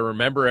 I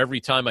remember every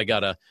time I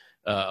got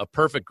a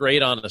perfect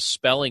grade on a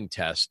spelling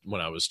test when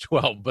I was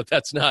 12, but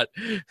that's not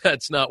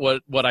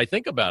what I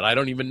think about. I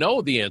don't even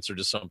know the answer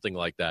to something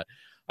like that.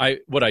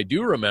 What I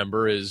do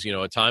remember is,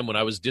 a time when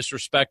I was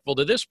disrespectful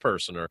to this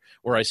person,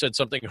 or I said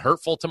something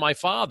hurtful to my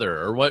father,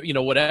 or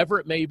whatever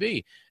it may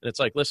be. And it's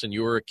like, listen,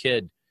 you were a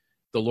kid.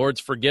 The Lord's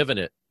forgiven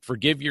it.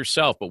 Forgive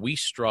yourself, but we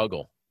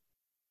struggle.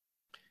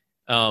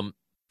 How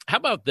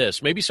about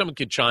this? Maybe someone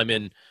could chime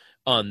in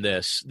on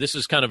this. This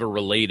is kind of a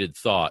related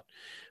thought.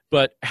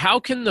 But how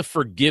can the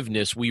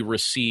forgiveness we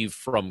receive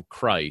from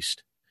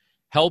Christ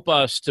help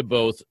us to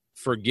both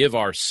forgive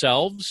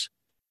ourselves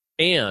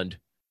and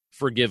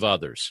forgive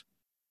others?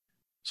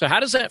 So how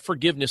does that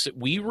forgiveness that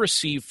we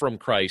receive from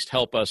Christ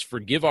help us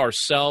forgive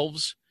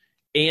ourselves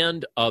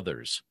and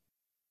others?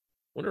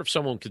 I wonder if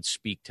someone could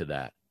speak to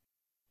that.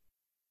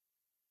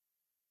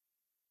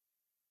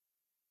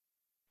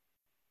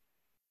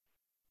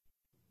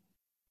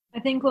 I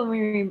think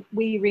when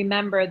we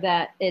remember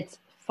that it's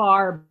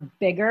far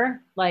bigger,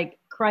 like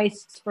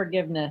Christ's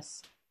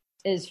forgiveness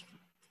is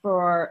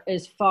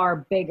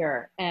far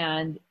bigger,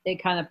 and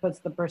it kind of puts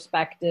the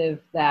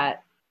perspective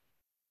that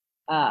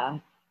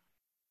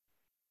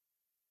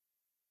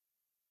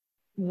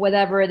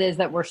whatever it is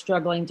that we're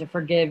struggling to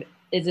forgive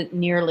isn't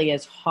nearly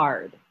as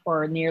hard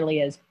or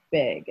nearly as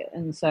big.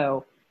 And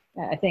so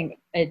I think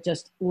it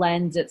just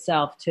lends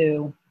itself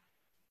to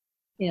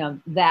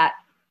that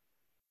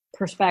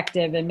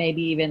perspective, and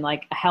maybe even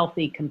like a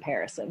healthy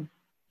comparison.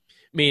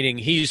 Meaning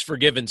he's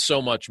forgiven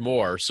so much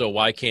more, so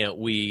why can't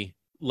we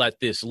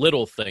let this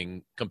little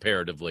thing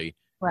comparatively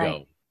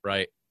go,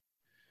 right?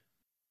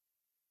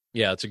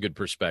 Yeah, it's a good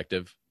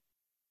perspective.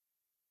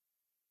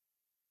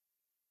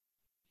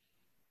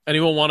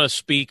 Anyone want to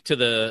speak to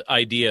the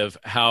idea of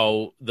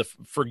how the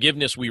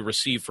forgiveness we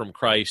receive from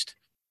Christ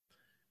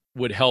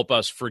would help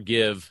us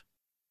forgive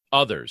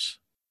others?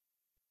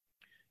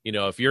 You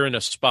know, if you're in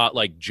a spot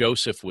like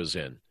Joseph was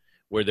in,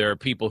 where there are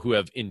people who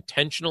have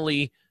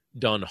intentionally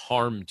done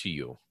harm to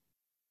you,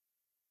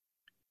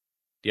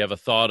 do you have a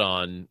thought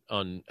on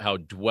how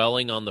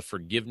dwelling on the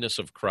forgiveness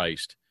of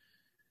Christ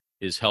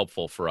is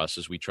helpful for us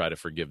as we try to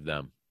forgive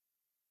them?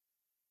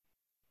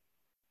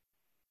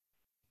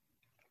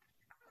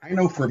 I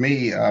know for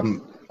me,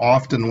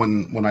 often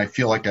when I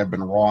feel like I've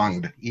been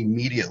wronged,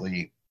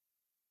 immediately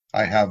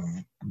I have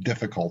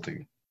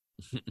difficulty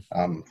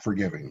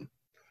forgiving.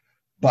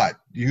 But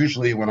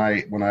usually when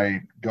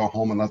I go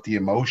home and let the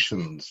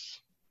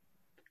emotions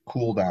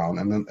cool down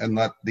and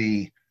let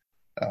the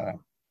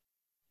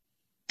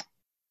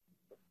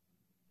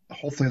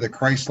hopefully the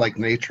Christ-like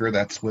nature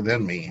that's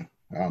within me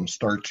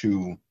start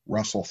to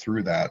wrestle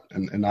through that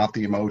and not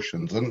the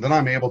emotions, and then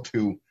I'm able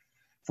to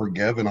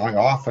forgive. And I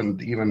often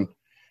even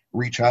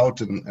reach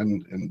out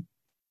and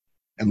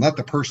let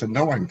the person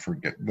know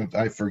that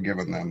I've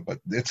forgiven them. But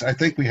I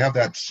think we have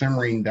that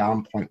simmering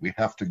down point we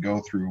have to go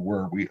through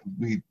where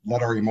we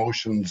let our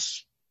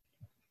emotions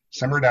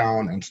simmer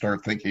down and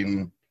start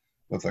thinking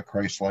with a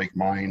Christ-like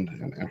mind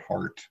and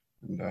heart,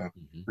 and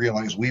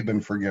realize we've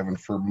been forgiven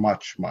for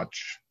much,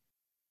 much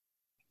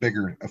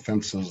bigger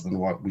offenses than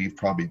what we've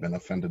probably been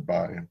offended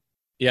by.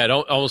 Yeah, it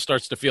almost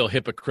starts to feel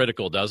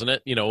hypocritical, doesn't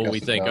it? You know, when we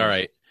think, all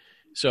right,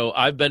 so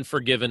I've been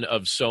forgiven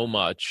of so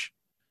much,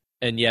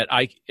 and yet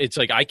it's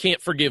like I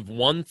can't forgive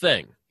one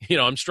thing. You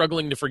know, I'm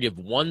struggling to forgive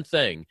one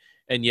thing,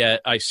 and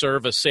yet I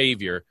serve a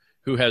Savior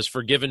who has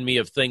forgiven me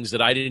of things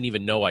that I didn't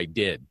even know I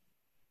did.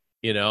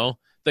 You know,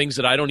 things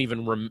that I don't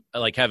even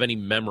have any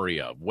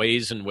memory of,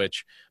 ways in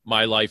which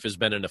my life has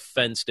been an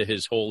offense to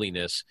his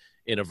holiness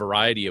in a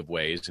variety of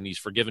ways, and he's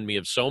forgiven me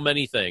of so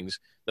many things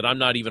that I'm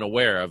not even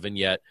aware of, and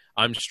yet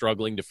I'm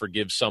struggling to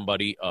forgive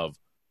somebody of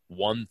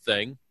one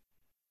thing.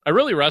 I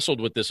really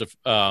wrestled with this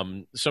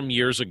some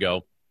years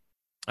ago.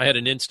 I had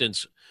an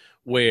instance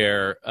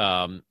where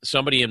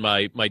somebody in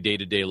my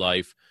day-to-day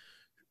life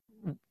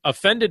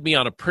offended me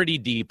on a pretty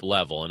deep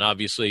level, and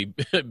obviously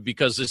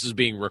because this is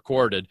being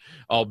recorded,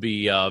 I'll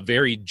be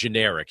very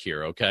generic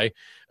here, okay?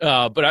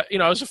 But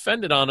I was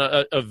offended on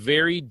a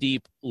very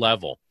deep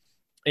level,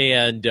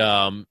 and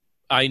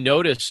I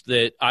noticed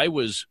that I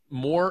was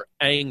more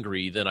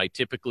angry than I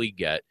typically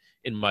get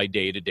in my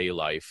day-to-day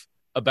life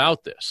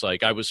about this.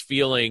 Like, I was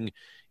feeling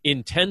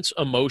intense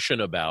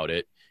emotion about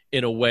it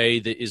in a way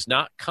that is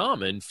not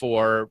common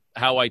for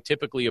how I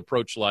typically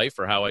approach life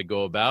or how I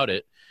go about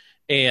it.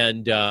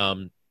 And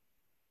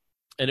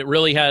it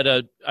really had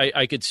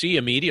I could see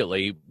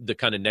immediately the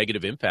kind of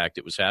negative impact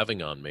it was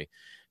having on me.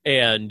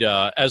 And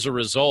as a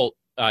result,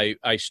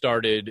 I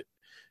started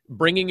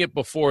bringing it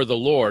before the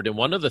Lord. And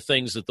one of the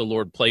things that the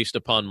Lord placed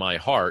upon my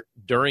heart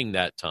during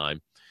that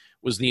time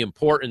was the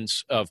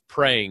importance of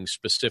praying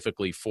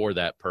specifically for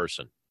that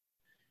person.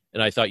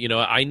 And I thought,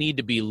 I need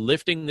to be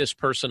lifting this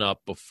person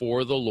up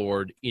before the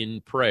Lord in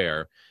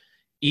prayer,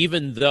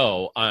 even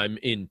though I'm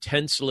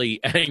intensely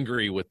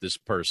angry with this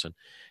person.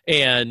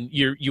 And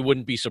you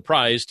wouldn't be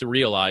surprised to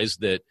realize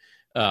that,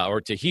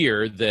 or to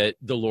hear that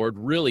the Lord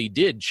really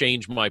did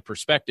change my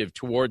perspective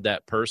toward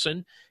that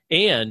person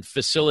and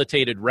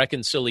facilitated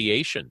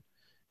reconciliation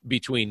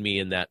between me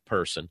and that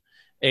person.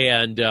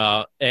 And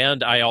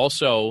I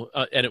also,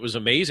 and it was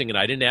amazing, and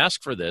I didn't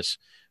ask for this,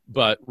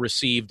 but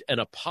received an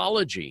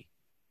apology.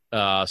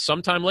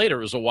 Sometime later,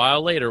 it was a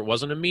while later, it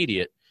wasn't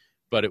immediate,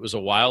 but it was a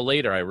while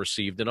later, I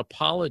received an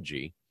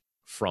apology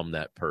from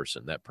that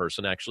person. That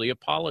person actually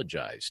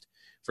apologized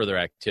for their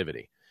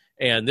activity.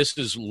 And this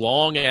is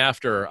long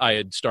after I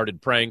had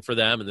started praying for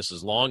them, and this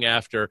is long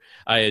after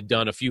I had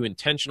done a few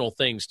intentional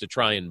things to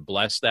try and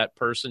bless that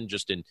person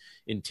just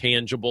in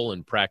tangible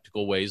and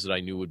practical ways that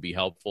I knew would be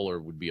helpful or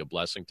would be a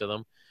blessing to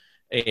them.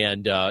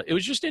 And it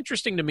was just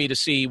interesting to me to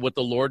see what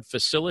the Lord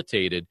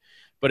facilitated.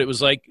 But it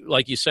was like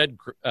you said,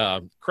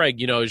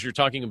 Craig, as you're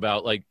talking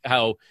about like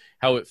how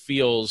it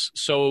feels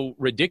so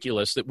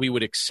ridiculous that we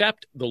would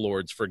accept the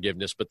Lord's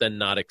forgiveness, but then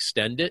not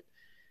extend it.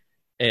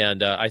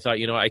 And I thought,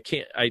 I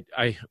can't,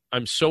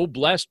 I'm so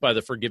blessed by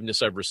the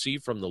forgiveness I've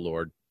received from the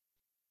Lord.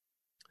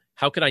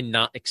 How could I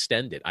not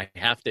extend it? I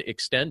have to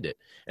extend it.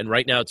 And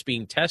right now it's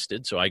being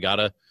tested. So I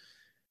gotta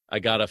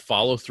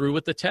follow through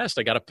with the test.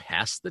 I gotta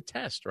pass the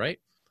test, right?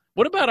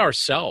 What about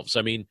ourselves?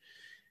 I mean,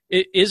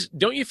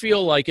 don't you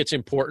feel like it's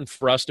important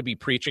for us to be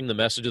preaching the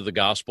message of the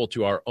gospel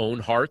to our own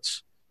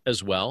hearts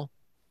as well?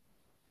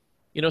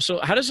 So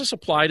how does this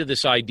apply to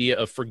this idea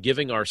of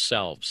forgiving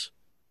ourselves?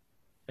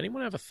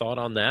 Anyone have a thought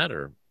on that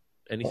or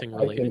anything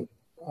related?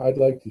 I'd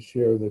like to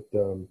share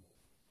that,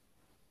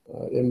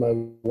 and my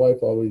wife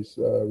always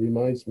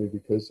reminds me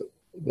because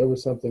there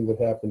was something that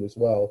happened as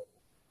well.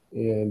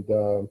 And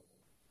I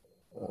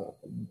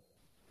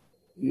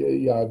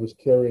was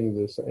carrying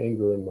this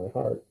anger in my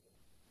heart.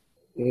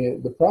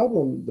 And the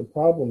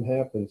problem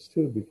happens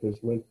too, because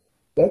when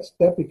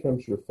that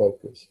becomes your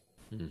focus.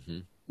 Mm-hmm.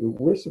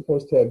 We're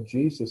supposed to have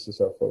Jesus as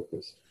our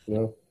focus.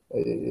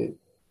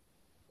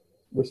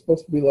 we're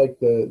supposed to be like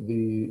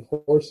the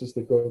horses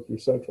that go through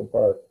Central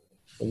Park,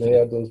 and they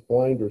have those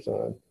blinders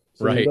on,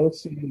 so Right. you don't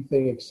see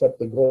anything except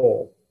the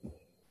goal.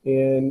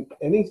 And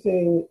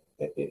anything,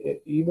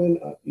 even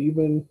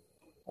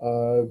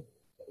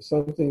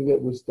something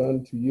that was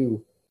done to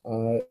you,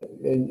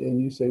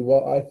 and you say,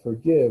 "Well, I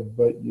forgive,"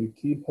 but you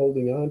keep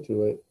holding on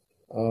to it.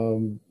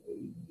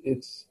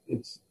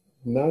 It's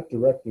not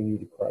directing you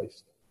to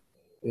Christ.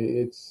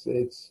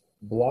 It's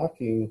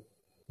blocking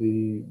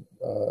the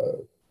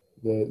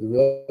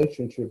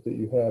relationship that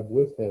you have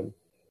with Him.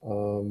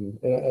 And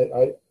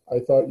I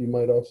thought you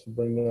might also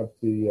bring up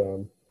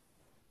the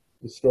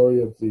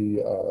story of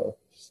the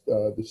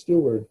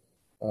steward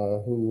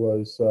who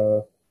was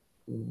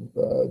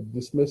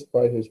dismissed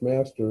by his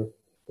master,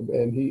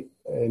 and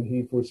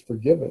he was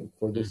forgiven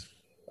for this.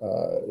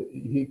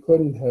 He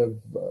couldn't have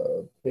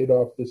paid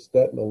off this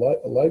debt in a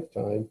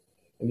lifetime,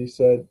 and he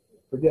said,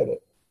 "Forget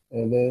it."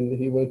 And then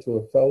he went to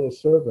a fellow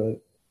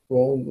servant who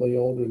only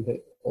owed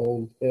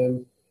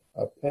him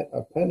a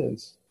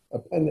penance, A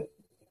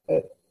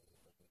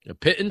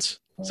pittance?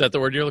 Is that the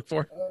word you're looking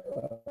for?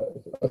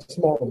 a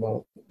small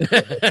amount,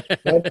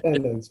 not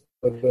penance,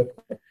 but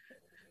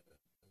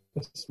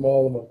a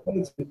small amount.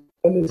 Penance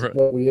is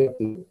what we have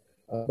to.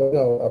 But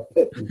no, a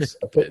pittance.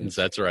 Pittance,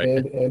 that's right.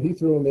 And he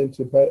threw him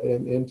into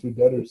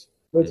debtor's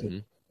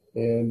prison,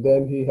 and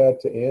then he had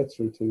to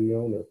answer to the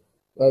owner,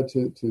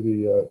 to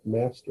the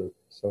master.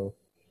 So,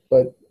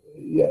 but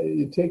yeah,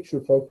 it takes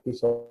your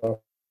focus off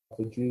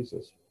of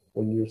Jesus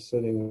when you're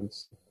sitting.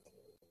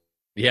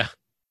 Yeah,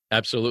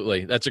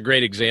 absolutely. That's a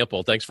great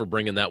example. Thanks for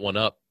bringing that one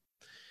up.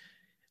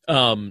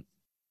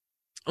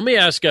 Let me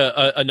ask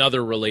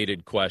another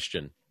related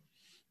question.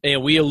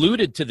 And we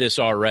alluded to this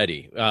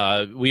already.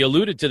 We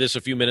alluded to this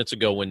a few minutes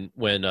ago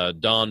when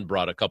Don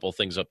brought a couple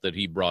things up that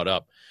he brought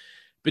up.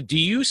 But do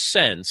you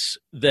sense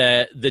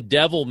that the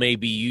devil may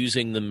be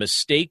using the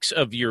mistakes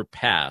of your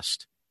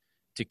past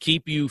to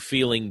keep you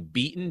feeling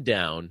beaten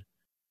down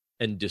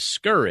and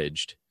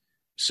discouraged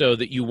so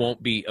that you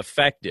won't be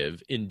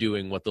effective in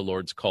doing what the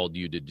Lord's called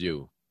you to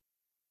do?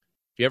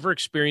 Have you ever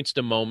experienced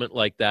a moment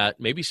like that?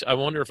 Maybe I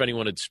wonder if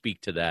anyone would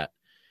speak to that.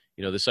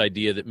 You know, this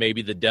idea that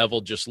maybe the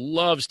devil just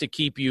loves to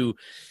keep you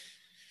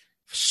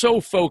so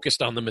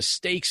focused on the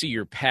mistakes of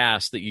your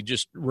past that you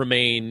just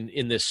remain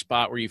in this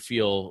spot where you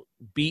feel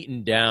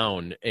beaten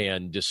down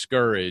and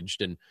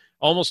discouraged, and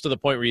almost to the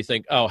point where you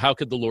think, oh, how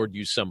could the Lord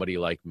use somebody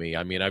like me?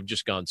 I mean, I've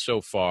just gone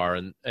so far,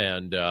 and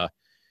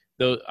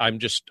though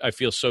I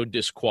feel so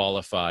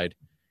disqualified.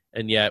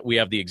 And yet we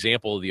have the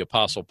example of the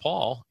Apostle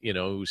Paul, you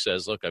know, who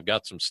says, look, I've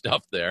got some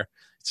stuff there.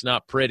 It's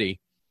not pretty,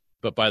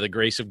 but by the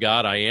grace of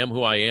God, I am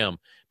who I am.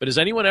 But has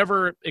anyone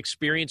ever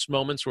experienced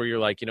moments where you're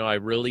like, you know, I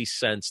really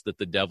sense that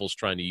the devil's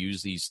trying to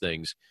use these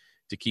things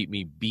to keep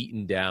me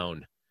beaten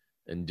down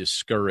and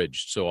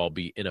discouraged so I'll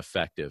be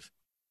ineffective?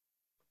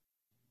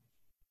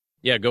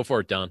 Yeah, go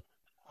for it, Don.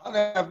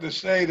 I'd have to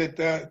say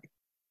that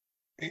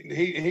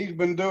he's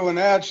been doing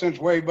that since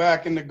way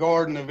back in the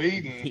Garden of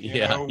Eden.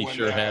 Yeah, he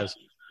sure has.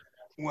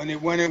 When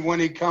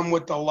he come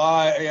with the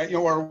lie,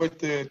 or with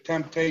the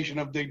temptation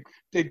of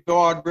did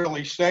God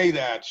really say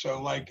that?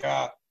 So like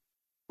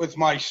with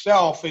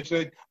myself, it's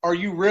are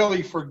you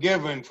really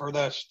forgiven for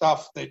the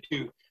stuff that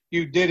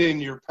you did in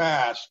your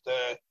past?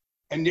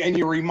 And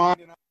you're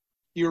reminded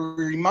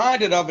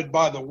of it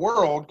by the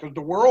world, because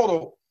the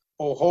world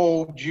will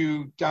hold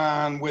you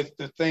down with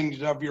the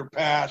things of your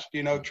past,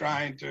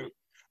 trying to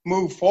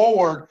move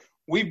forward.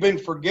 We've been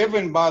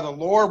forgiven by the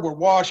Lord. We're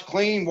washed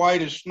clean,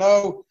 white as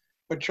snow.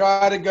 But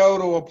try to go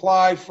to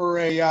apply for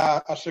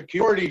a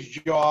securities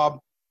job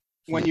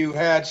when you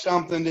had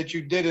something that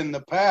you did in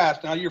the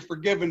past. Now you're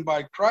forgiven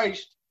by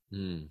Christ,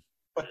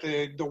 but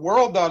the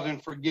world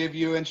doesn't forgive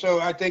you. And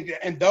so I think,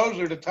 and those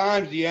are the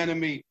times the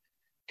enemy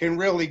can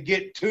really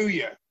get to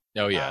you.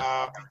 Oh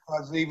yeah.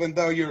 Because even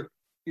though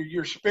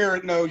your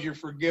spirit knows you're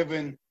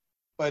forgiven,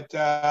 but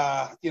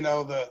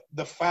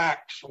the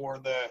facts or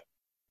the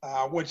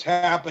what's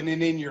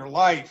happening in your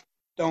life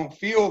don't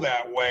feel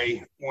that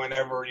way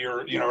whenever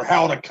you're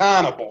held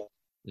accountable.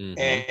 Mm-hmm.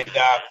 And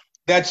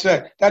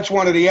that's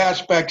one of the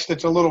aspects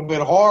that's a little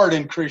bit hard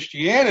in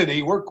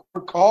Christianity. We're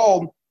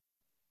called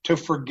to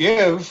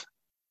forgive.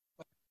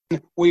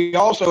 We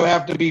also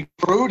have to be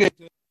prudent.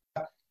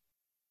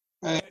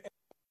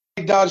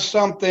 He does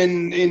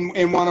something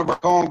in one of our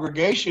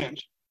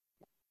congregations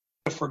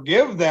to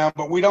forgive them,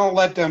 but we don't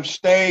let them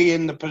stay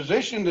in the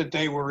position that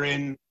they were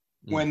in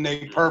when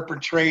they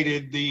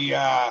perpetrated the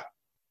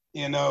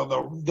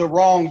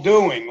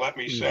wrongdoing, let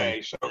me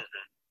say. So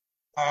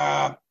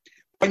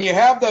when you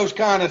have those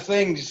kind of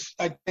things,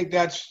 I think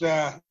that's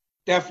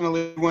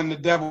definitely when the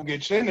devil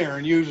gets in there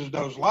and uses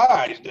those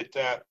lies that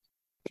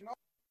you're not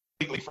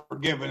completely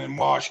forgiven and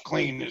washed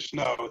clean as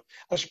snow,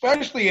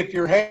 especially if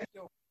your head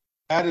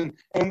and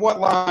what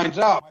lines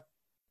up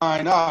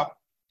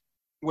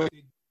with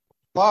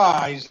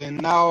lies,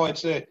 and now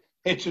it's a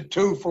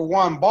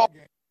 2-for-1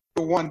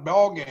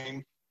 ball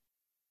game.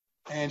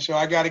 And so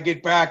I got to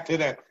get back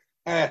to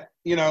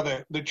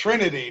the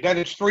Trinity, that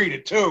it's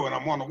 3-2, and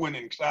I'm on the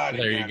winning side.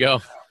 There again. you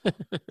go.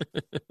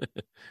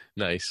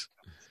 Nice.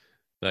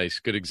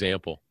 Good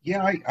example.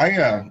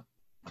 Yeah,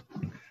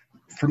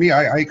 for me,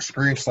 I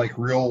experienced like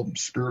real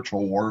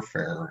spiritual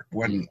warfare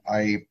when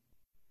I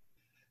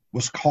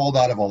was called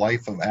out of a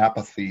life of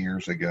apathy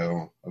years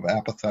ago, of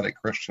apathetic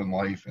Christian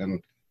life,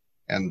 and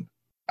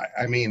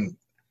I mean,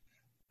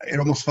 it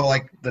almost felt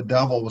like the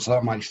devil was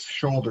on my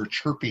shoulder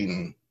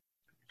chirping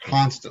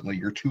constantly.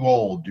 You're too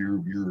old.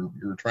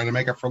 You're trying to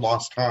make up for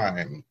lost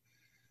time.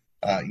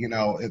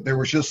 There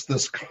was just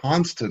this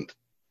constant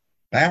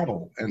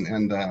battle,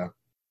 and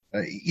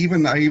I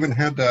even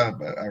had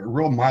a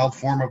real mild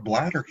form of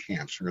bladder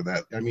cancer. And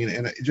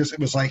it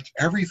was like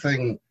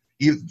everything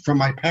from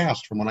my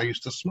past, from when I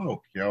used to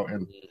smoke,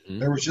 and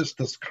there was just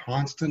this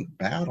constant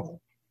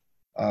battle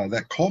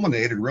that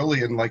culminated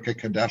really in like a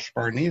Kadesh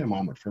Barnea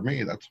moment for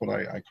me. That's what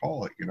I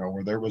call it,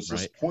 where there was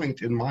this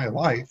point in my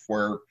life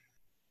where,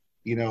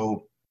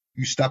 you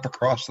step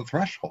across the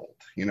threshold,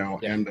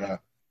 and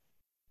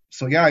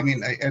so, yeah, I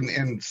mean,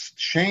 and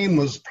shame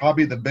was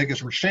probably the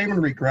biggest. Shame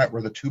and regret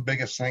were the two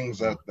biggest things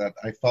that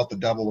I felt the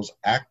devil was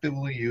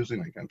actively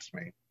using against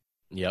me.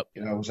 Yep.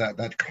 It was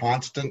that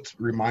constant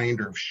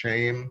reminder of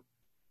shame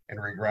and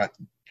regret.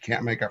 You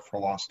can't make up for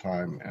lost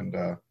time. And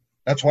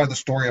that's why the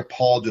story of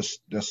Paul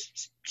just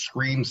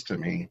screams to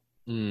me.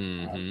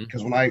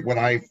 Because when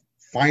I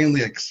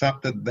finally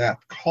accepted that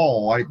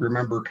call, I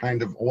remember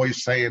kind of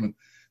always saying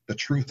the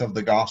truth of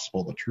the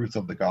gospel.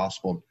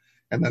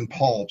 And then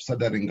Paul said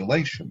that in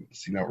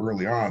Galatians,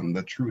 early on,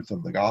 the truth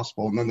of the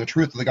gospel. And then the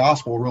truth of the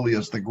gospel really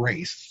is the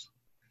grace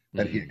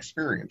that he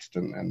experienced.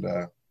 And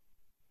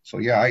so,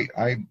 yeah,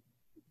 I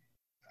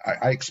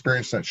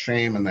experienced that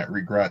shame and that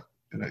regret.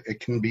 And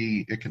it can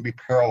be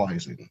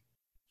paralyzing.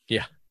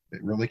 Yeah,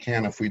 it really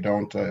can if we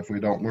don't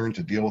learn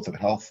to deal with it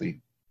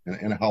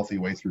in a healthy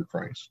way through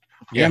Christ.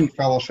 Yeah. And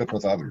fellowship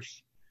with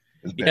others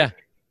is big. Yeah.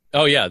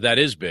 Oh, yeah, that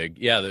is big.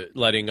 Yeah,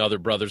 letting other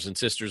brothers and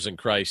sisters in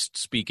Christ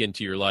speak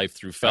into your life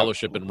through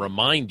fellowship and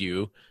remind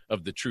you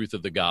of the truth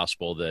of the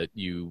gospel that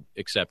you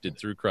accepted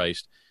through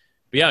Christ.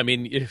 But yeah, I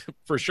mean,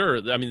 for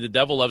sure. I mean, the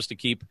devil loves to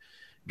keep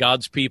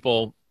God's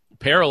people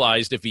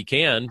paralyzed if he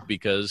can,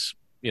 because,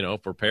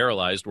 if we're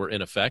paralyzed, we're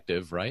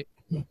ineffective, right?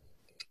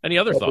 Any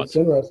other thoughts? What's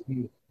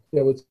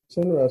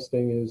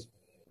interesting is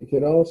it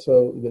can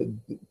also, I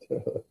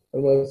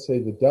don't want to say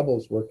the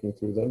devil's working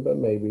through them, but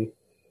maybe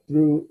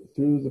through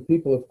the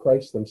people of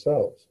Christ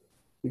themselves.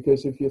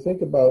 Because if you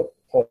think about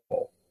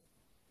Paul,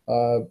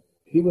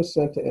 he was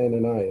sent to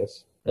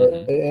Ananias, or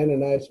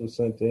Ananias was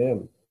sent to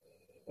him.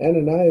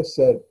 Ananias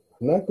said,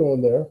 I'm not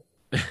going there.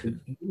 Do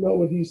you know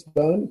what he's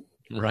done?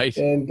 Right.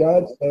 And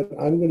God said,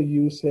 I'm going to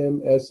use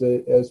him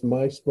as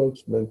my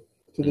spokesman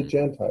to the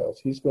Gentiles.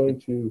 He's going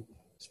to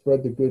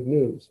spread the good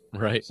news.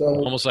 Right. So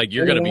almost like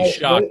you're going to be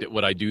shocked at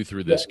what I do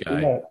through this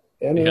guy. Yeah.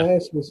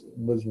 Ananias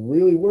was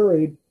really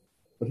worried,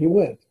 but he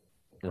went.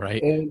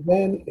 Right. And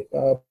then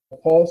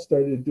Paul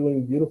started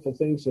doing beautiful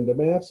things in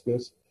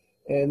Damascus,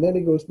 and then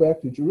he goes back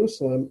to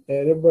Jerusalem,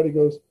 and everybody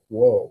goes,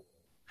 whoa.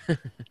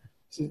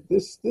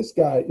 this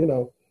guy,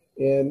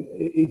 and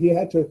he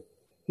had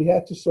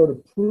to sort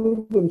of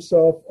prove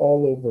himself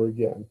all over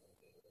again.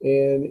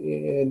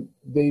 And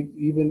they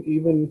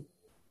even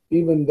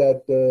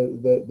that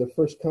the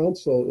first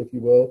council, if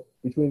you will,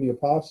 between the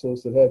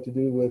apostles that had to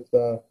do with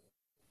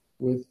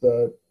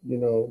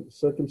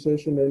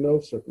circumcision or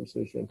no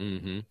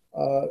circumcision.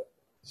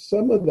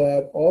 Some of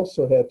that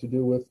also had to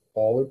do with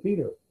Paul or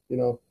Peter,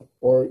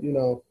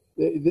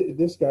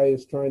 this guy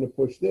is trying to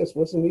push this.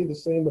 Wasn't he the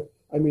same?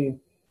 I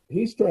mean,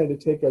 he's trying to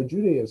take our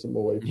Judaism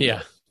away from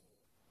us.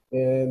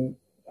 And,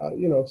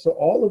 so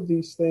all of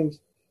these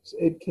things,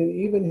 it can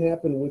even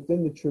happen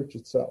within the church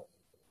itself.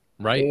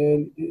 Right.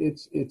 And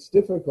it's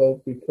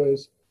difficult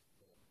because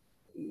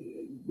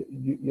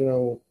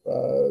you're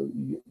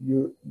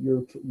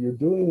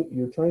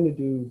trying to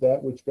do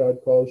that which God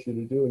calls you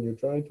to do, and you're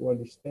trying to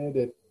understand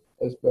it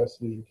as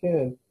best as you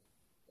can,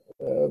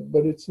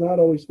 but it's not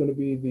always going to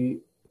be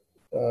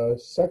the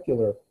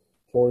secular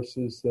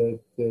forces that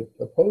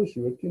oppose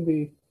you. It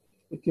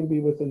can be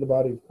within the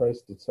body of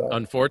Christ itself.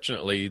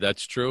 Unfortunately,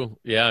 that's true.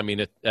 Yeah, I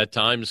mean, at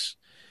times,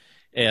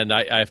 and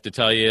I have to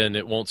tell you, and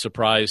it won't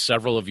surprise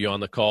several of you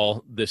on the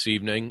call this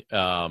evening.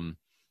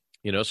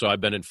 So I've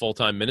been in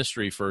full-time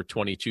ministry for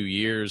 22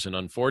 years, and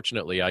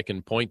unfortunately, I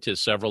can point to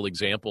several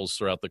examples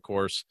throughout the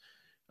course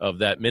of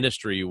that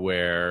ministry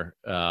where,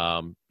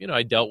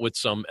 I dealt with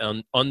some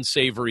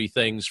unsavory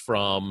things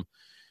from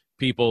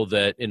people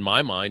that, in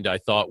my mind, I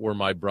thought were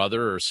my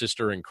brother or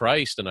sister in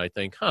Christ, and I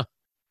think,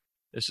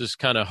 this is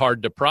kind of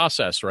hard to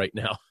process right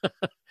now.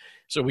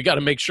 So we got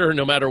to make sure,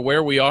 no matter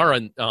where we are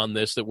on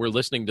this, that we're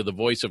listening to the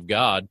voice of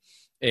God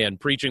and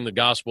preaching the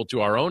gospel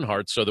to our own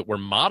hearts so that we're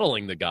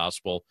modeling the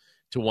gospel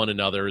to one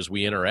another as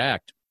we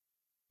interact.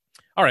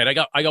 All right, I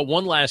got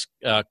one last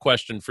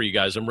question for you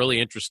guys. I'm really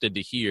interested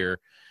to hear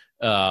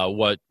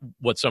what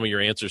some of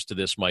your answers to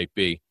this might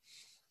be.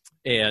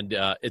 And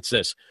it's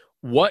this: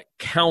 what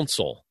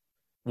counsel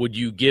would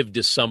you give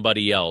to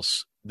somebody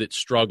else that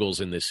struggles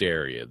in this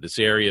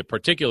area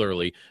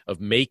particularly of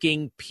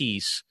making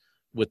peace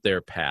with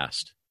their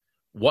past,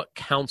 what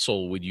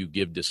counsel would you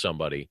give to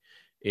somebody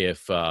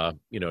if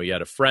you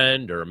had a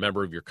friend or a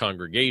member of your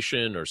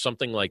congregation or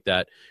something like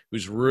that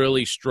who's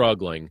really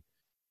struggling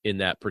in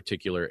that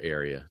particular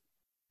area?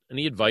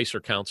 Any advice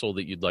or counsel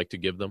that you'd like to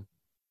give them?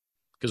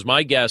 Because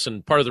my guess,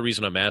 and part of the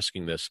reason I'm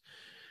asking this,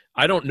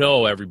 I don't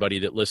know everybody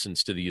that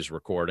listens to these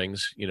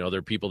recordings. There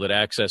are people that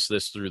access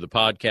this through the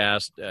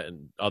podcast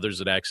and others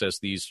that access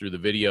these through the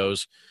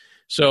videos.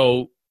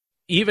 So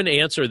even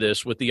answer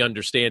this with the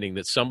understanding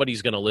that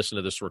somebody's going to listen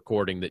to this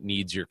recording that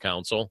needs your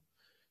counsel.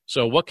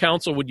 So what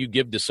counsel would you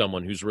give to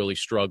someone who's really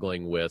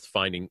struggling with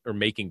finding or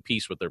making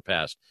peace with their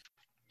past?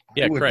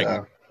 Yeah,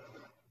 Craig.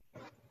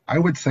 I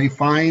would say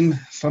find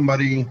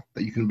somebody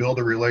that you can build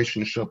a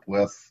relationship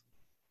with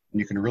and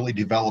you can really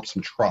develop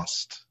some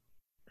trust,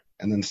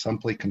 and then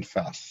simply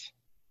confess.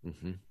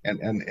 Mm-hmm.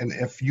 And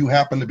if you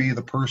happen to be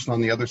the person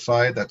on the other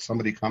side that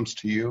somebody comes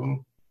to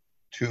you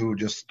to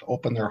just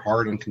open their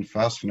heart and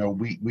confess,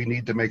 we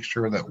need to make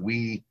sure that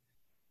we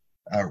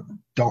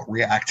don't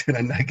react in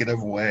a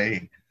negative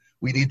way.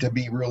 We need to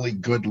be really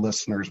good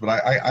listeners. But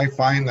I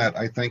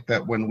think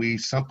that when we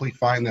simply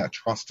find that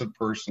trusted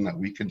person that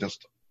we can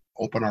just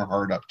open our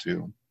heart up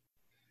to,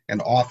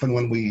 and often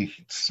when we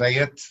say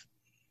it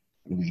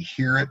and we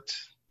hear it,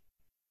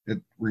 it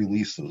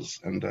releases.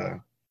 And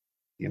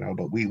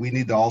but we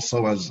need to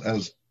also, as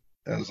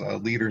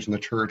leaders in the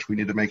church, we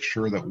need to make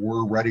sure that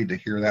we're ready to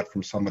hear that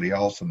from somebody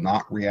else and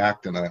not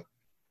react in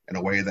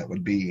a way that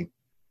would be,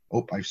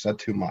 oh, I've said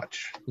too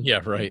much. Yeah,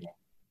 right.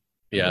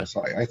 Yeah.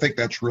 So I think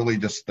that's really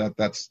just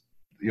that's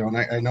and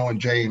I know in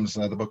James,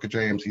 the book of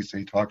James,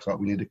 he talks about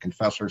we need to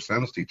confess our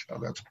sins to each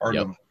other. That's part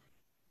of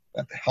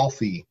that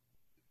healthy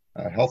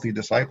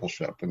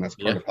discipleship, and that's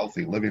part of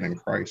healthy living in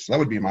Christ. So that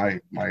would be my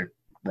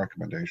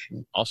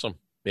recommendation. Awesome.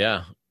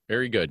 Yeah,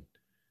 very good.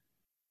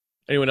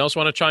 Anyone else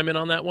want to chime in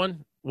on that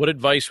one? What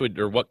advice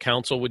or what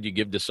counsel would you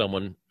give to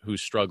someone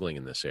who's struggling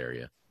in this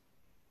area?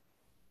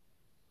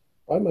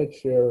 I might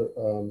share,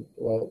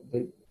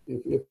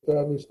 if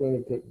I was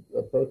going to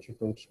approach it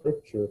from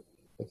Scripture,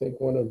 I think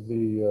one of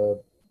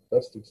the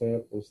best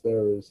examples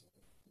there is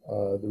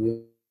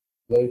the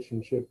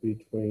relationship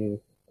between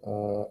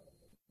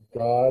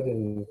God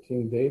and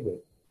King David.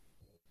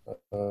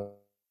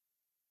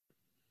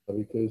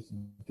 Because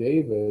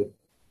David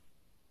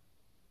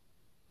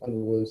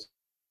was,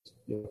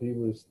 he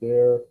was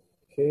their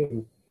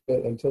king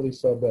until he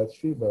saw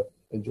Bathsheba,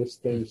 and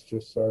things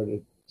just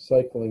started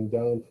cycling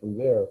down from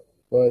there.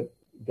 But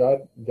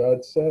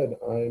God said,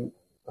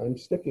 I'm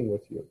sticking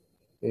with you.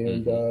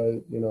 And,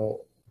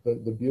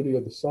 the beauty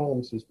of the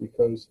Psalms is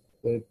because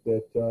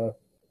that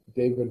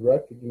David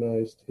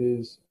recognized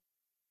his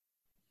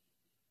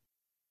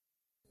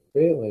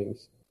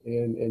failings,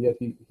 and yet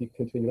he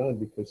continued on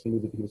because he knew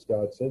that he was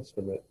God's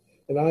instrument.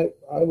 And I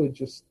would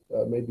just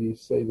maybe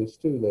say this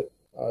too, that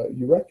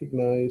you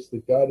recognize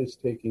that God is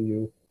taking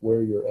you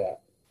where you're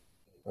at,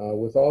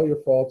 with all your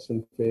faults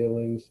and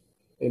failings.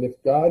 And if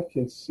God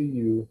can see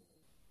you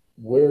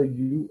where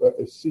you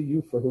see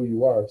you for who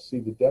you are, see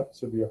the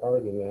depths of your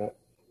heart in that,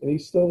 and he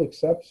still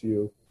accepts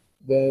you,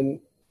 then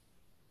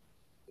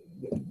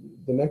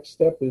the next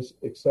step is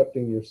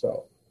accepting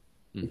yourself.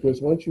 Mm-hmm.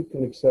 Because once you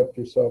can accept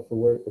yourself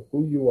for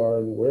who you are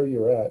and where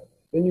you're at,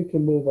 then you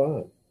can move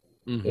on.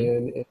 Mm-hmm.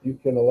 And you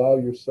can allow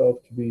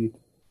yourself to be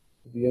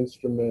the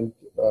instrument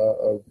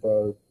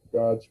of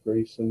God's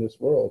grace in this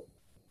world,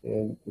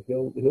 and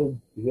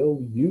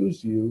he'll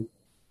use you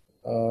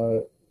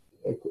to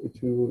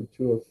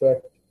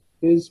affect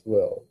His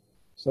will.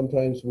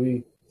 Sometimes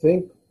we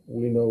think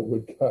we know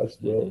what God's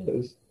will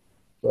is,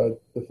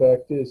 but the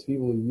fact is He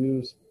will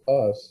use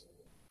us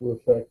to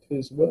affect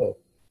His will.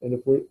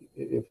 And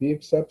if He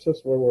accepts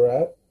us where we're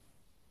at,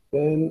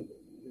 then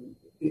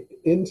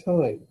in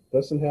time,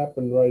 doesn't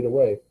happen right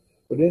away,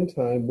 but in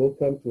time we'll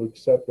come to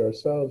accept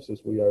ourselves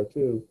as we are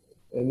too,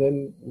 and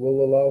then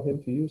we'll allow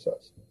Him to use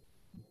us.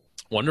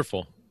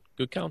 Wonderful.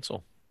 Good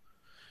counsel.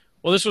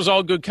 Well, this was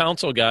all good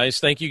counsel, guys.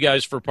 Thank you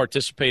guys for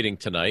participating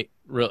tonight.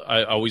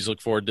 I always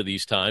look forward to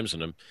these times,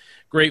 and I'm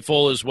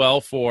grateful as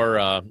well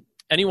for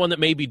anyone that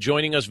may be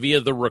joining us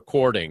via the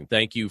recording.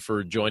 Thank you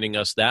for joining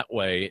us that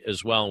way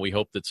as well. And we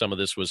hope that some of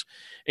this was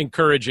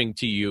encouraging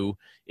to you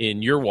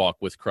in your walk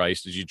with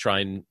Christ as you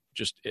try and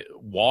just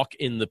walk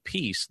in the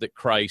peace that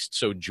Christ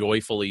so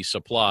joyfully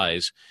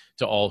supplies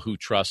to all who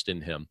trust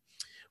in Him.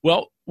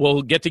 Well,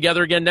 we'll get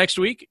together again next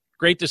week.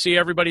 Great to see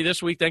everybody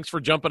this week. Thanks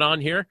for jumping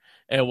on here,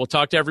 and we'll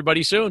talk to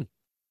everybody soon.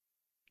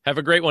 Have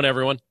a great one,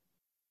 everyone.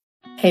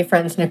 Hey,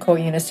 friends, Nicole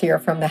Eunice here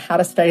from the How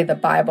to Study the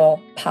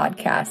Bible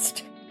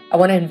podcast. I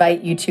want to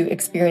invite you to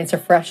experience a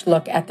fresh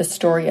look at the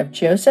story of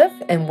Joseph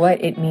and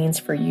what it means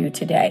for you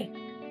today.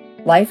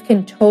 Life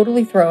can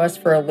totally throw us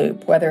for a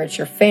loop, whether it's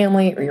your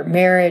family or your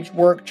marriage,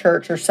 work,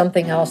 church, or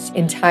something else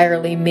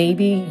entirely.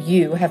 Maybe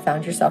you have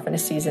found yourself in a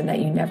season that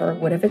you never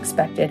would have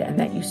expected and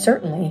that you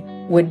certainly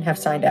wouldn't have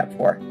signed up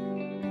for.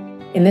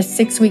 In this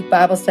 6-week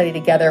Bible study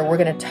together, we're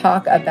going to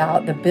talk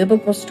about the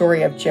biblical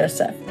story of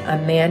Joseph, a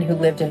man who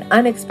lived an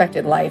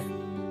unexpected life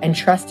and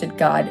trusted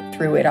God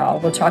through it all.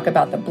 We'll talk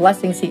about the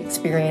blessings he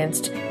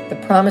experienced, the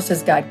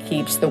promises God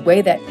keeps, the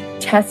way that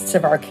tests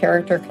of our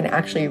character can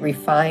actually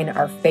refine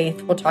our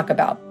faith. We'll talk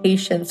about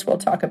patience. We'll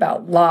talk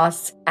about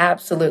loss,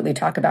 absolutely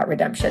talk about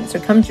redemption. So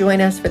come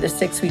join us for the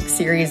 6-week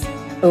series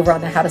over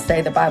on the How to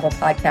Study the Bible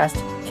podcast.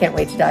 Can't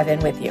wait to dive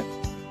in with you.